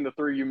haven't seen the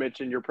 3 you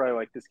mentioned, you're probably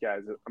like, this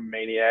guy's a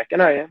maniac.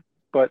 And I am.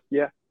 But,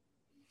 yeah.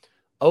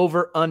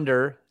 Over,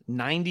 under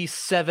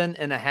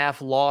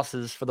 97.5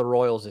 losses for the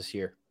Royals this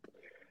year.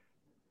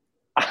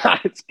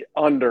 It's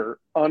under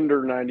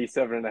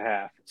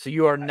 97.5. So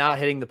you are not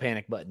hitting the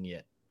panic button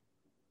yet.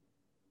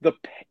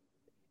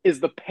 Is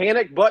the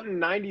panic button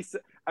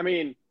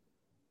 97?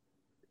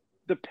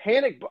 The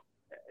panic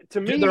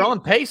to me. Dude, they're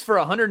on pace for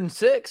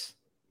 106.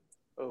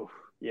 Oh,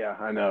 yeah,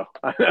 I know.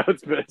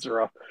 It's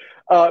rough.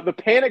 The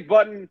panic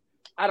button.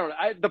 I don't know.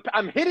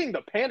 I'm hitting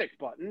the panic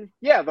button.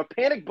 Yeah, the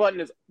panic button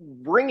is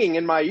ringing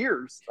in my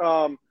ears.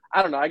 I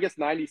don't know. I guess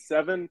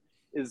 97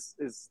 is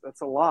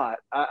that's a lot.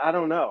 I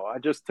don't know.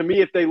 To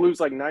me, if they lose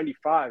like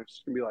 95,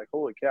 it's gonna be like,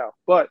 holy cow.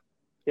 But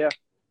yeah,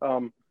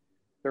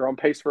 they're on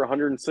pace for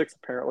 106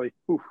 apparently.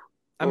 Oof,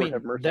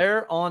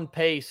 they're on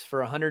pace for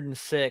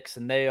 106,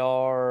 and they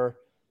are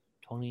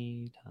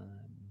 20 times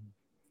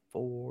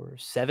 4,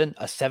 7,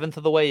 a seventh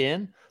of the way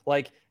in.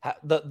 Like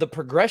the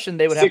progression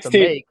they would have 16,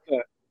 to make. Yeah.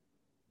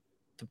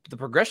 The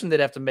progression they'd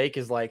have to make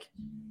is like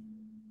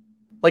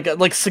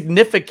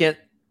significant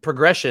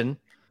progression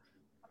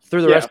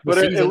through the rest of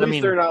the season. At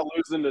least they're not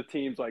losing to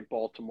teams like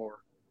Baltimore.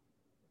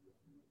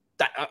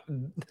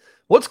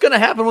 What's going to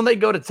happen when they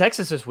go to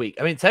Texas this week?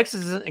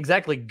 Texas isn't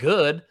exactly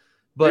good,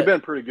 but they've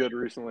been pretty good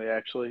recently,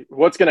 actually.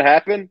 What's going to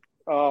happen?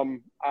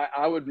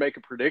 I would make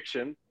a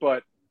prediction,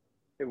 but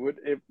it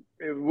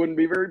wouldn't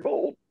be very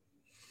bold.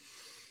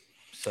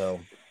 So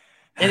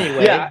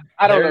anyway, yeah,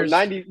 I don't know.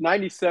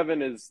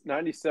 97 is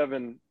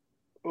 97.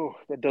 Oh,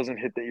 that doesn't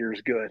hit the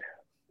ears good.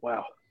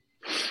 Wow.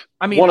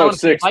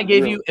 106.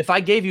 Honestly, if I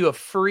gave you a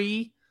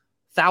free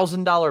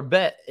 $1,000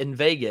 bet in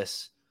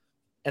Vegas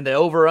and the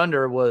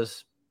over-under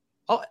was,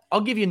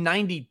 I'll give you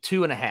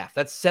 92.5.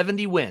 That's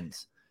 70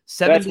 wins.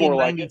 70 and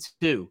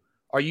 92.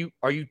 Are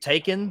you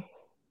taking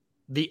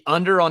the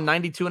under on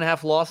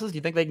 92.5 losses? Do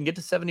you think they can get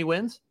to 70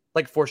 wins?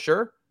 Like, for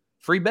sure?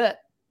 Free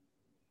bet.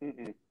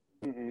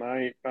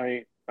 I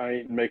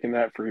ain't making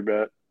that free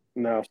bet.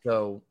 No.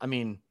 So, I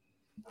mean,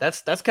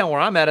 that's kind of where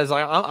I'm at. Is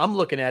I'm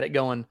looking at it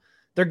going,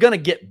 they're going to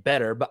get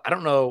better, but I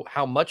don't know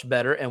how much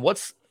better and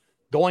what's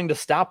going to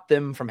stop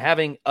them from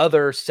having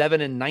other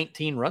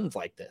 7-19 runs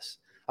like this.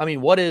 I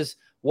mean, what is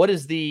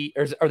the,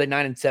 or are they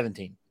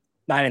 9-17?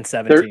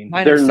 9-17.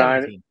 They're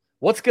 9-17.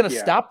 What's going to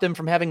stop them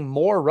from having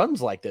more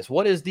runs like this?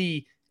 What is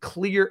the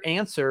clear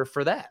answer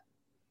for that?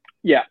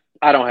 Yeah,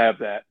 I don't have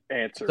that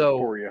answer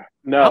for you.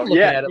 No, I'm looking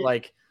at it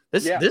like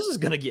this. Yeah. This is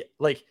going to get,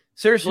 like,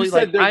 seriously. You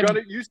said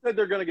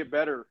they're going to get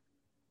better.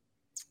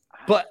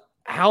 But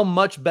how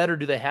much better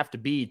do they have to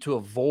be to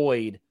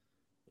avoid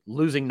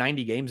losing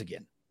 90 games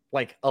again?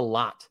 Like, a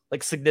lot,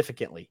 like,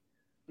 significantly.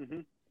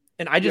 Mm-hmm.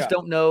 And I just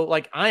don't know.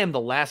 Like, I am the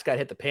last guy to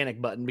hit the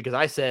panic button because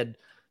I said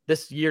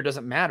this year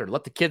doesn't matter.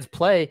 Let the kids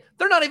play.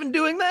 They're not even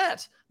doing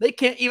that. They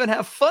can't even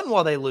have fun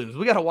while they lose.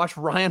 We got to watch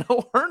Ryan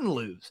O'Hearn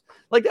lose.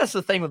 Like, that's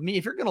the thing with me.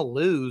 If you're going to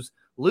lose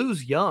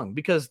young,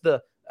 because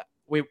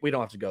we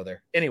don't have to go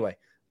there. Anyway,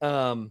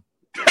 you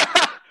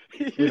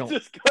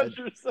just cut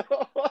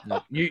yourself.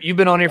 No, you've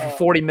been on here for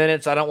 40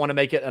 minutes. I don't want to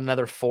make it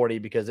another 40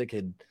 because it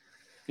could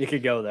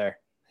go there.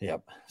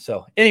 Yep.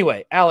 So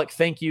anyway, Alec,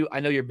 thank you.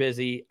 I know you're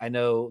busy. I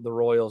know the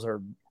Royals are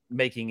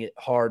making it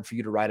hard for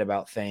you to write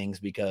about things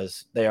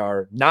because they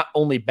are not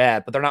only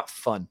bad, but they're not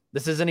fun.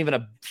 This isn't even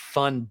a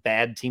fun,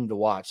 bad team to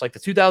watch. Like the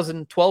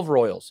 2012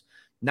 Royals,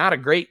 not a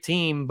great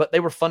team, but they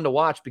were fun to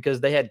watch because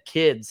they had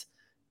kids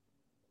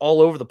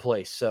all over the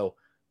place. So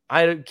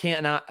I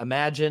cannot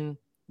imagine.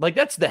 Like,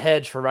 that's the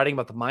hedge for writing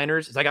about the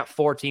minors is I got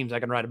 4 teams I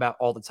can write about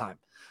all the time.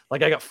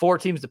 Like, I got 4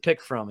 teams to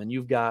pick from, and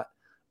you've got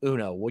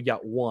uno. We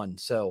got 1.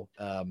 So,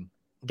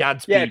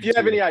 Godspeed. Yeah, if you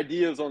have any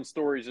ideas on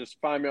stories,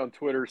 just find me on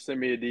Twitter, send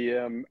me a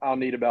DM. I'll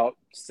need about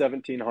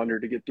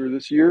 1,700 to get through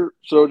this year.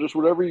 So just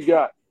whatever you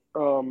got.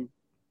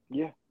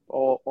 Yeah,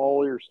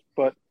 all ears.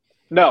 But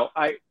no,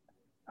 I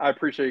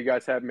appreciate you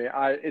guys having me.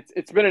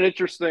 It's been an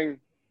interesting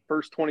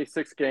first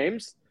 26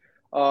 games.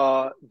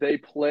 They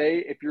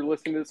play, if you're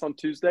listening to this on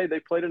Tuesday, they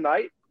play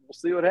tonight. We'll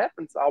see what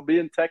happens. I'll be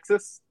in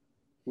Texas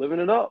living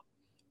it up.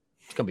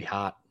 It's going to be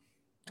hot.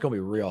 It's going to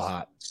be real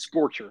hot.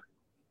 Scorcher.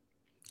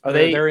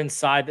 They're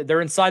inside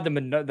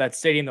that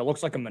stadium that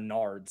looks like a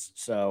Menards.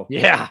 So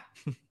yeah.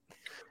 Do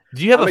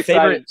you have a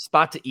favorite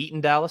spot to eat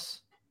in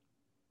Dallas?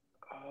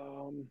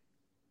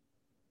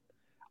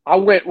 I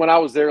went when I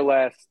was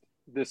there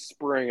this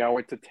spring. I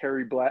went to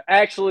Terry Black.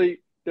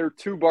 Actually, there are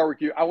 2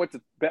 barbecue. I went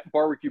to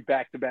barbecue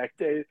back-to-back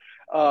days.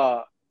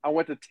 I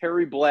went to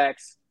Terry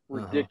Black's,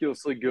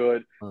 ridiculously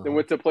good. Then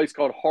went to a place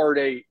called Hard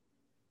 8.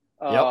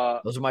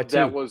 Those are my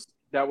 2.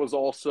 That was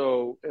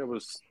also, it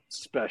was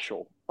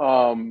special.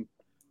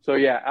 So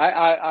yeah,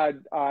 I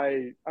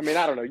mean,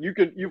 I don't know.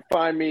 You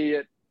find me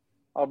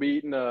I'll be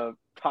eating a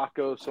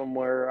taco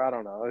somewhere. I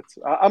don't know.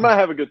 I'm gonna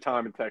have a good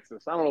time in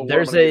Texas. I don't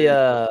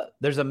know.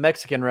 There's a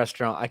Mexican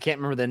restaurant. I can't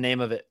remember the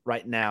name of it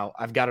right now.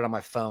 I've got it on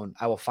my phone.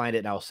 I will find it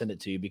and I will send it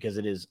to you because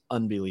it is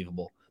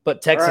unbelievable.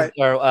 But Texas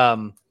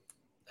or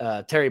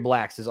Terry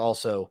Black's is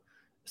also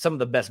some of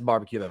the best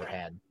barbecue I've ever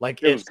had.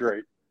 Like, it was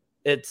great.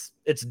 It's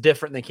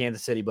different than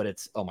Kansas City, but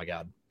it's, oh my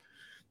God.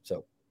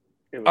 So,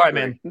 all right,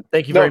 man.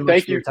 Thank you very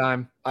much for your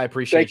time. I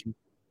appreciate you.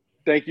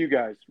 Thank you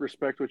guys.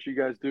 Respect what you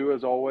guys do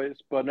as always.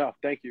 But no,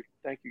 thank you.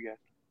 Thank you guys.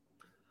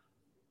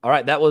 All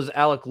right. That was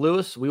Alec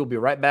Lewis. We will be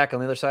right back on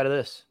the other side of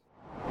this.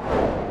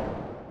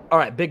 All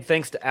right. Big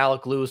thanks to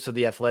Alec Lewis of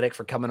The Athletic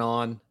for coming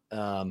on.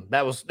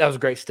 That was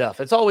great stuff.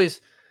 It's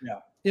always,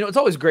 it's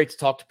always great to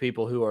talk to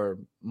people who are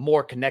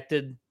more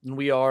connected than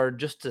we are,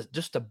 just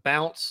to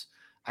bounce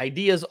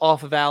ideas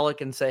off of Alec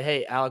and say,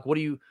 hey, Alec, what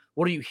are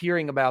you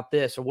hearing about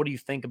this? Or what do you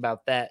think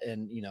about that?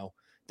 And,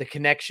 the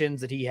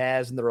connections that he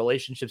has and the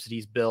relationships that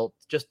he's built,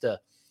 just to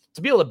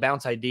be able to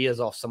bounce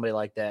ideas off somebody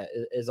like that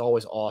is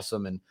always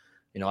awesome. And,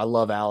 I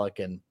love Alec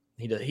and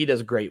he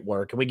does great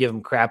work, and we give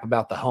him crap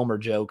about the Homer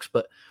jokes,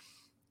 but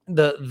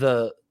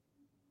the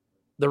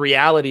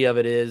reality of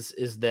it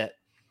is that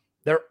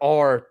there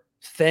are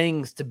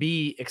things to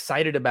be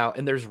excited about,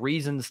 and there's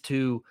reasons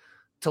to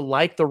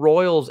like the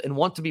Royals and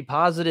want to be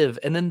positive.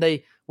 And then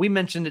we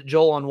mentioned it,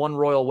 Joel, on One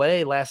Royal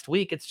Way last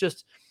week. It's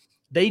just,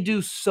 they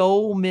do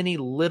so many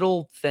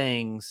little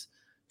things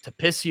to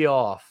piss you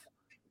off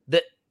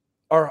that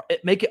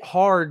make it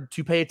hard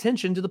to pay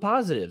attention to the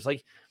positives.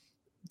 Like,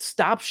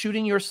 stop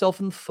shooting yourself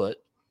in the foot,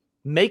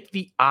 make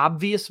the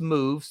obvious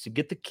moves to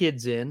get the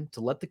kids in,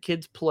 to let the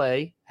kids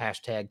play,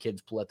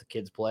 #kids let the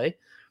kids play.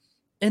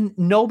 And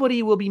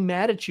nobody will be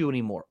mad at you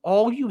anymore.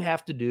 All you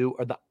have to do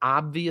are the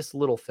obvious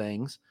little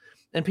things,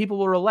 and people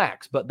will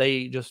relax, but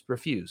they just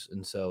refuse.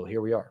 And so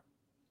here we are.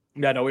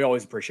 Yeah, no, we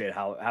always appreciate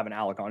having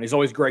Alec on. He's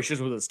always gracious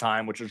with his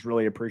time, which is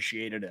really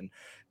appreciated. And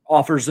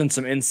offers in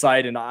some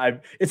insight, and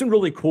it's been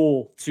really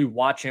cool to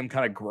watch him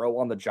kind of grow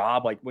on the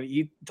job. Like when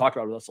he talked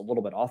about this a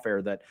little bit off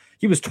air, that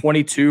he was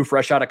 22,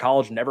 fresh out of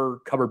college, never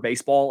covered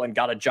baseball, and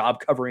got a job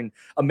covering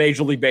a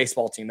Major League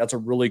Baseball team. That's a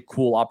really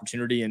cool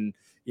opportunity. And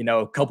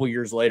a couple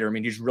years later, I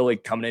mean, he's really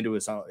coming into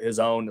his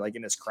own, like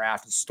in his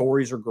craft. His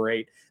stories are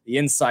great, the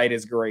insight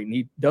is great, and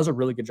he does a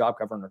really good job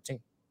covering our team.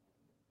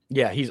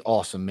 Yeah, he's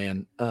awesome,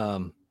 man.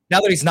 Now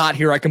that he's not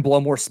here, I can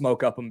blow more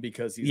smoke up him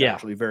because he's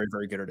actually very,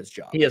 very good at his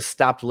job. He has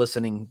stopped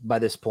listening by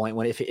this point.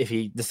 If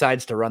he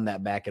decides to run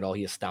that back at all,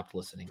 he has stopped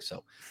listening.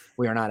 So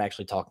we are not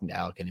actually talking to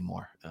Alec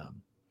anymore.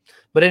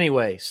 But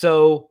anyway,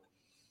 so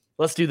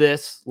let's do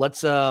this.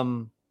 Let's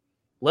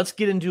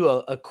get into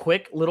a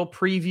quick little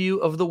preview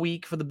of the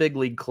week for the Big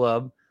League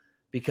Club,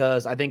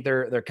 because I think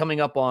they're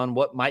coming up on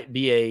what might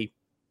be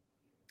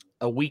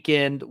a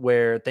weekend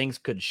where things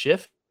could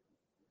shift.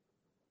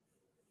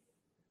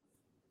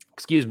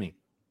 Excuse me.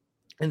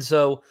 And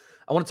so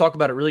I want to talk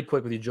about it really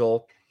quick with you,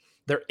 Joel.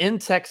 They're in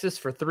Texas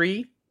for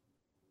 3,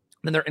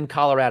 then they're in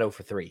Colorado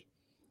for 3.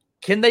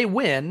 Can they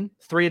win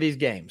 3 of these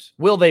games?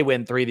 Will they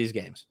win 3 of these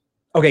games?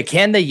 Okay,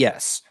 can they?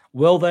 Yes.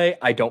 Will they?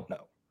 I don't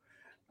know.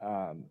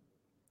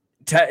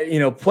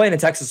 Playing in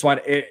Texas,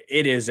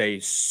 it is a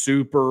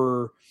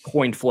super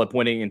coin flip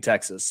winning in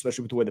Texas,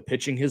 especially with the way the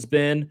pitching has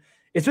been.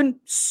 It's been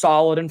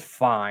solid and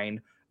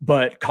fine,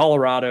 but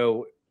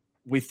Colorado,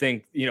 we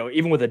think,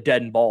 even with a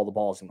dead ball, the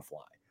ball is going to fly.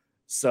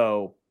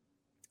 So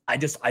I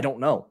don't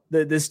know.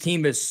 This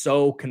team is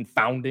so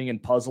confounding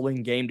and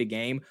puzzling game to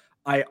game.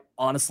 I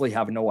honestly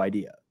have no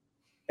idea.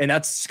 And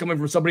that's coming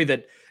from somebody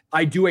that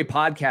I do a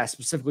podcast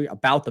specifically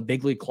about the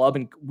Big League Club,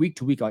 and week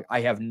to week, like,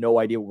 I have no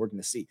idea what we're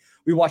going to see.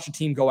 We watched a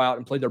team go out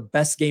and play their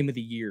best game of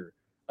the year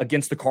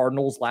against the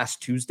Cardinals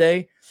last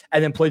Tuesday,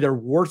 and then play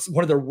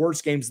one of their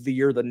worst games of the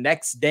year the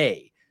next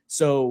day.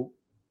 So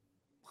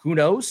who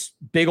knows?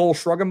 Big old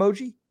shrug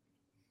emoji.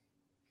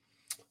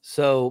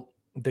 So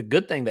the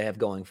good thing they have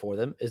going for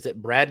them is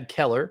that Brad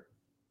Keller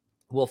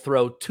will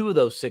throw 2 of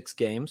those 6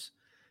 games,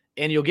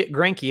 and you'll get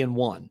Greinke in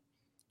 1.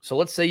 So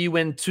let's say you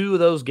win 2 of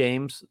those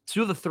games,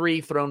 2 of the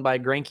 3 thrown by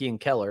Greinke and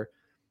Keller,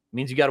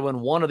 means you got to win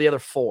 1 of the other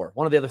 4,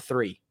 1 of the other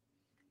 3.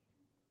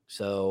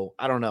 So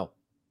I don't know.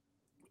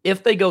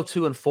 If they go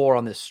 2-4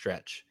 on this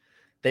stretch,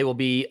 they will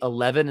be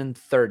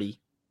 11-30.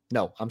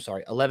 No, I'm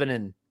sorry,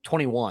 11-21.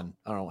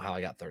 I don't know how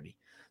I got 30.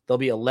 They'll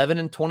be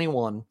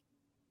 11-21,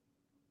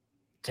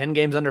 10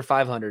 games under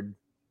 500.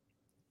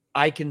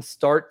 I can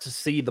start to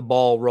see the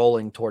ball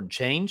rolling toward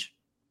change.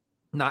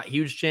 Not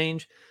huge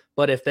change,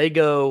 but if they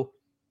go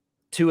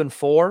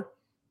 2-4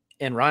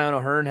 and Ryan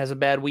O'Hearn has a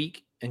bad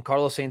week and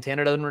Carlos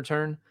Santana doesn't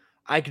return,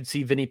 I could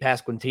see Vinny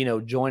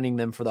Pasquantino joining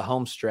them for the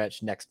home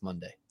stretch next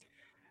Monday.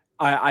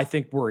 I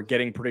think we're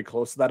getting pretty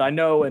close to that. I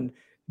know, and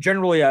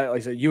generally, like I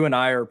said, you and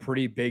I are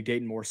pretty big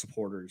Dayton Moore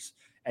supporters,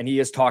 and he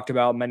has talked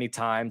about many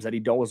times that he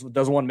doesn't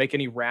want to make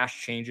any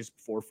rash changes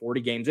before 40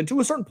 games. And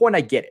to a certain point,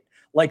 I get it.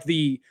 Like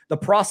the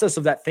process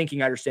of that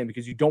thinking, I understand,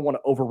 because you don't want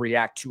to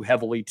overreact too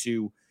heavily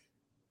to.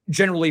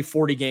 Generally,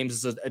 40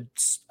 games is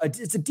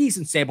it's a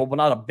decent sample, but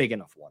not a big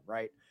enough one,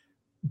 right?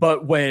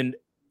 But when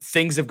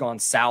things have gone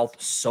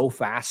south so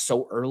fast,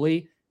 so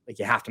early, like,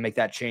 you have to make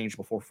that change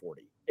before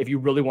 40. If you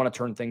really want to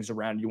turn things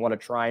around, you want to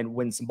try and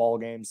win some ball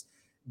games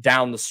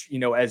down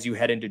as you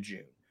head into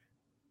June.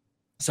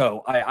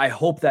 So I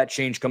hope that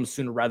change comes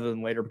sooner rather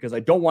than later, because I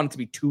don't want it to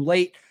be too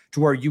late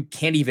to where you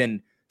can't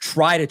even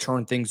try to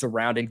turn things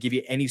around and give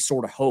you any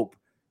sort of hope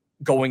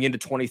going into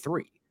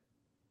 23.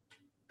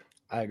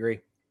 I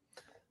agree.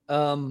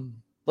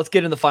 Let's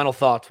get into final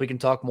thoughts. We can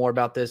talk more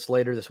about this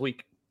later this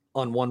week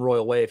on One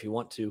Royal Way if you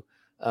want to.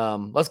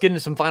 Let's get into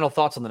some final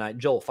thoughts on the night.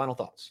 Joel, final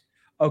thoughts.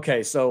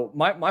 Okay, so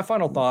my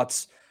final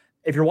thoughts,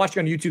 if you're watching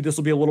on YouTube, this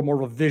will be a little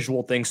more of a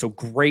visual thing, so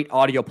great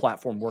audio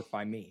platform work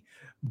by me.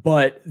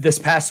 But this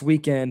past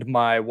weekend,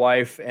 my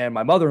wife and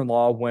my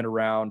mother-in-law went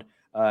around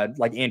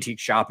like antique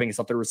shopping and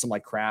stuff. There was some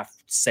like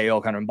craft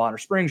sale kind of in Bonner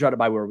Springs right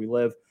by where we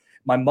live.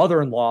 My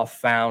mother-in-law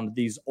found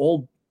these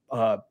old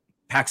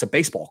packs of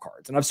baseball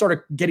cards, and I've started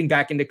getting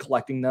back into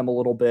collecting them a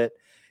little bit.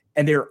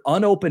 And they're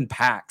unopened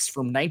packs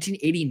from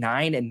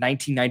 1989 and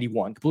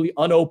 1991, completely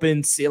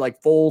unopened,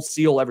 like full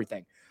seal,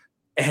 everything.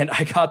 And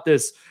I got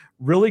this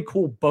really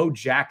cool Bo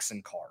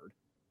Jackson card,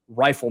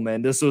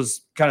 rifleman. This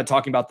was kind of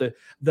talking about the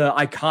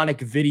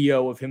iconic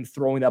video of him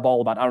throwing that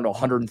ball about,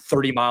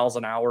 130 miles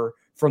an hour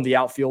from the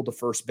outfield to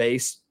first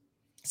base.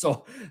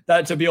 So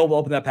that to be able to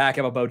open that pack,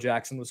 have a Bo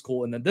Jackson was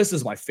cool. And then this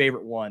is my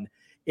favorite one.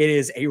 It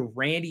is a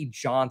Randy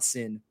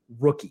Johnson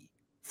rookie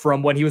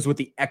from when he was with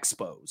the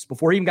Expos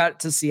before he even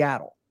got to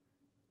Seattle.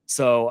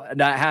 So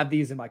I have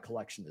these in my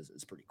collection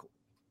is pretty cool.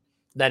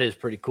 That is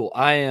pretty cool.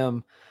 I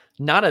am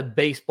not a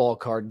baseball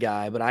card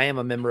guy, but I am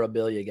a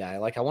memorabilia guy.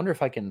 Like, I wonder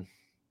if I can.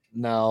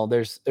 No,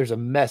 there's a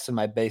mess in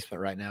my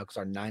basement right now because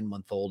our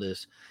 9-month-old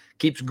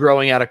keeps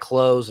growing out of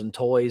clothes and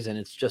toys, and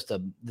it's just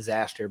a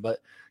disaster. But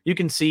you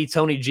can see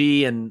Tony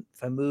G, and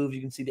if I move,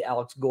 you can see the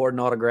Alex Gordon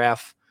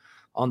autograph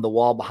on the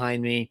wall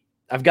behind me.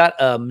 I've got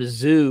a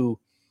Mizzou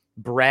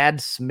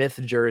Brad Smith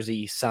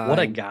jersey signed. What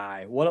a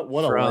guy! What a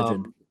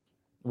legend!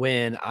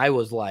 when I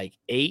was like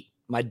 8.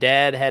 My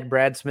dad had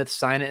Brad Smith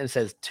sign it and it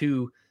says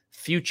to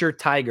future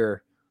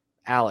Tiger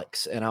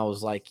Alex. And I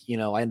was like, I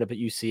ended up at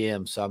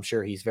UCM, so I'm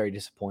sure he's very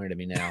disappointed in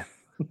me now.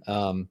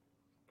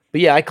 But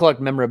yeah, I collect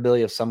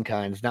memorabilia of some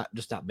kinds, not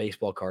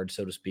baseball cards,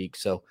 so to speak.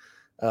 So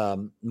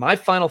my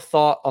final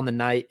thought on the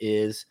night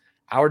is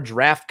our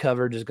draft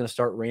coverage is going to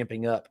start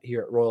ramping up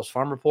here at Royals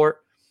Farm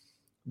Report.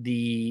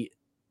 The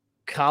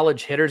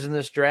college hitters in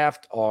this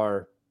draft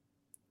are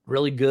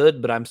really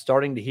good, but I'm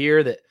starting to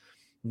hear that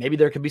maybe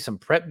there could be some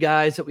prep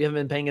guys that we haven't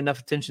been paying enough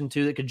attention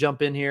to that could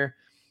jump in here.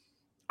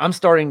 I'm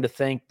starting to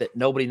think that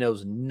nobody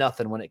knows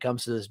nothing when it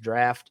comes to this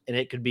draft, and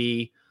it could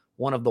be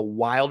one of the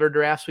wilder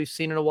drafts we've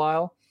seen in a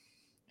while.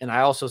 And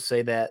I also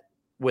say that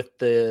with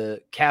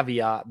the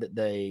caveat that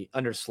they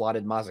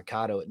underslotted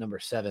Mazzucato at number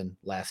 7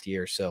 last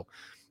year. So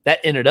that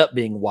ended up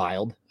being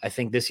wild. I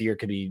think this year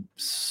could be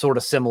sort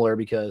of similar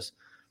because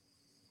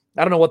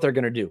I don't know what they're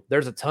going to do.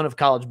 There's a ton of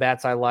college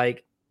bats I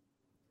like.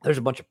 There's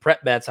a bunch of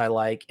prep bats I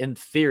like. In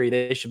theory,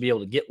 they should be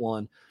able to get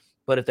one.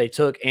 But if they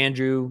took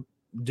Andrew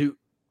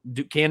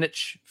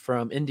Dukanich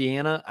from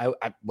Indiana,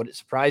 would it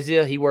surprise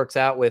you? He works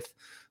out with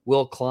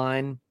Will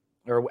Klein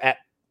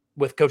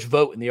with Coach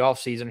Vogt in the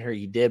offseason here.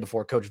 He did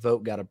before Coach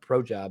Vogt got a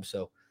pro job.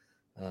 So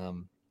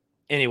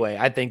anyway,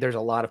 I think there's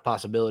a lot of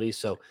possibilities.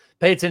 So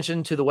pay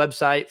attention to the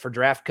website for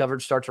draft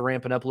coverage. Starts to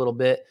ramping up a little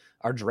bit.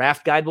 Our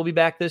draft guide will be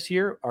back this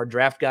year. Our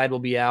draft guide will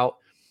be out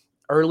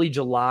early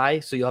July.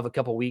 So you'll have a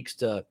couple weeks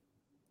to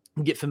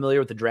get familiar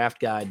with the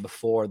draft guide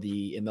before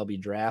the MLB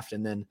draft.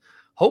 And then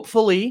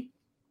hopefully,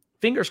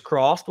 fingers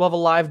crossed, we'll have a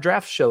live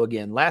draft show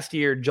again. Last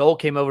year, Joel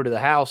came over to the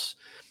house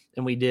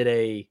and we did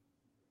a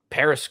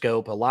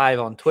Periscope, a live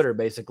on Twitter,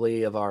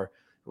 basically, of our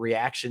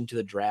reaction to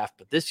the draft.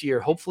 But this year,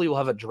 hopefully, we'll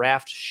have a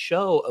draft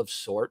show of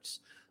sorts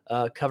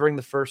covering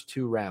the first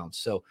 2 rounds.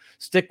 So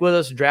stick with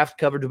us. Draft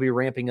coverage will be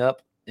ramping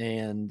up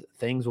and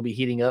things will be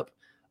heating up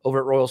over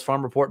at Royals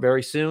Farm Report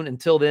very soon.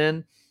 Until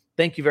then,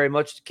 thank you very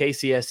much to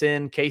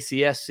KCSN,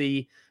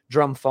 KCSC,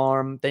 Drum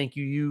Farm. Thank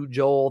you,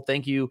 Joel.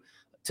 Thank you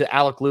to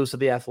Alec Lewis of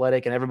The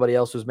Athletic and everybody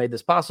else who's made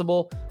this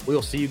possible. We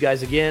will see you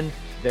guys again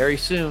very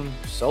soon.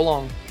 So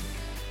long.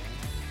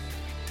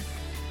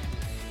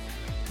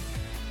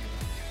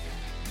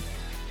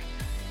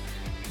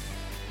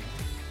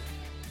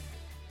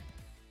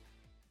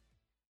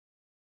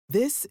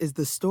 This is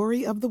the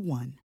story of the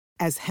one.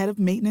 As head of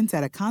maintenance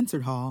at a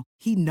concert hall,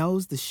 he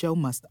knows the show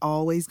must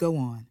always go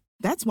on.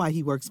 That's why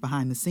he works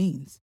behind the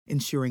scenes,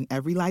 ensuring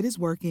every light is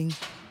working,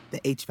 the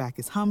HVAC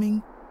is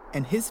humming,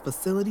 and his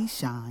facility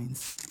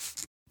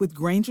shines. With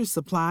Grainger's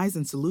supplies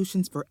and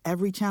solutions for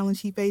every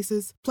challenge he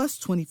faces, plus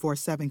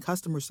 24/7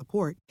 customer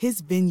support, his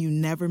venue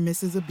never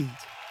misses a beat.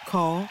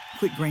 Call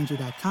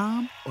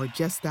quickgrainger.com or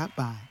just stop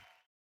by.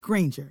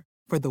 Grainger,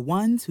 for the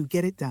ones who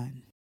get it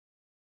done.